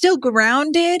still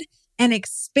grounded and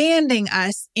expanding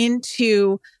us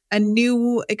into a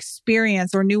new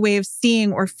experience or new way of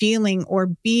seeing or feeling or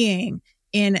being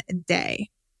in a day.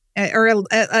 Or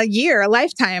a year, a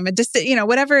lifetime,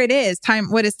 whatever it is,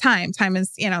 time. What is time? Time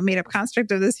is, made up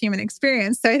construct of this human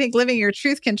experience. So I think living your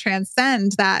truth can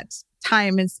transcend that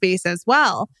time and space as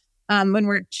well. When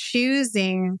we're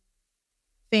choosing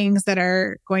things that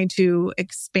are going to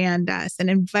expand us and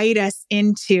invite us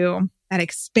into that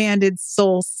expanded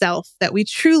soul self that we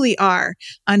truly are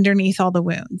underneath all the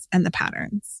wounds and the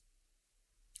patterns.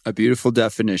 A beautiful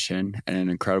definition and an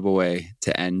incredible way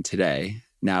to end today.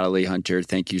 Natalie Hunter,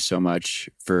 thank you so much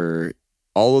for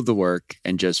all of the work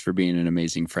and just for being an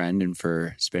amazing friend and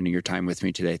for spending your time with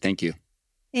me today. Thank you.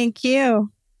 Thank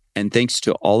you. And thanks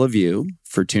to all of you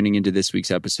for tuning into this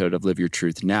week's episode of Live Your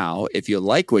Truth Now. If you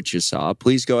like what you saw,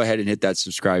 please go ahead and hit that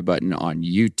subscribe button on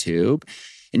YouTube.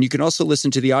 And you can also listen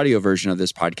to the audio version of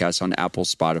this podcast on Apple,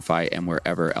 Spotify, and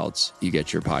wherever else you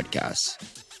get your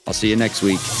podcasts. I'll see you next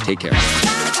week. Take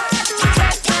care.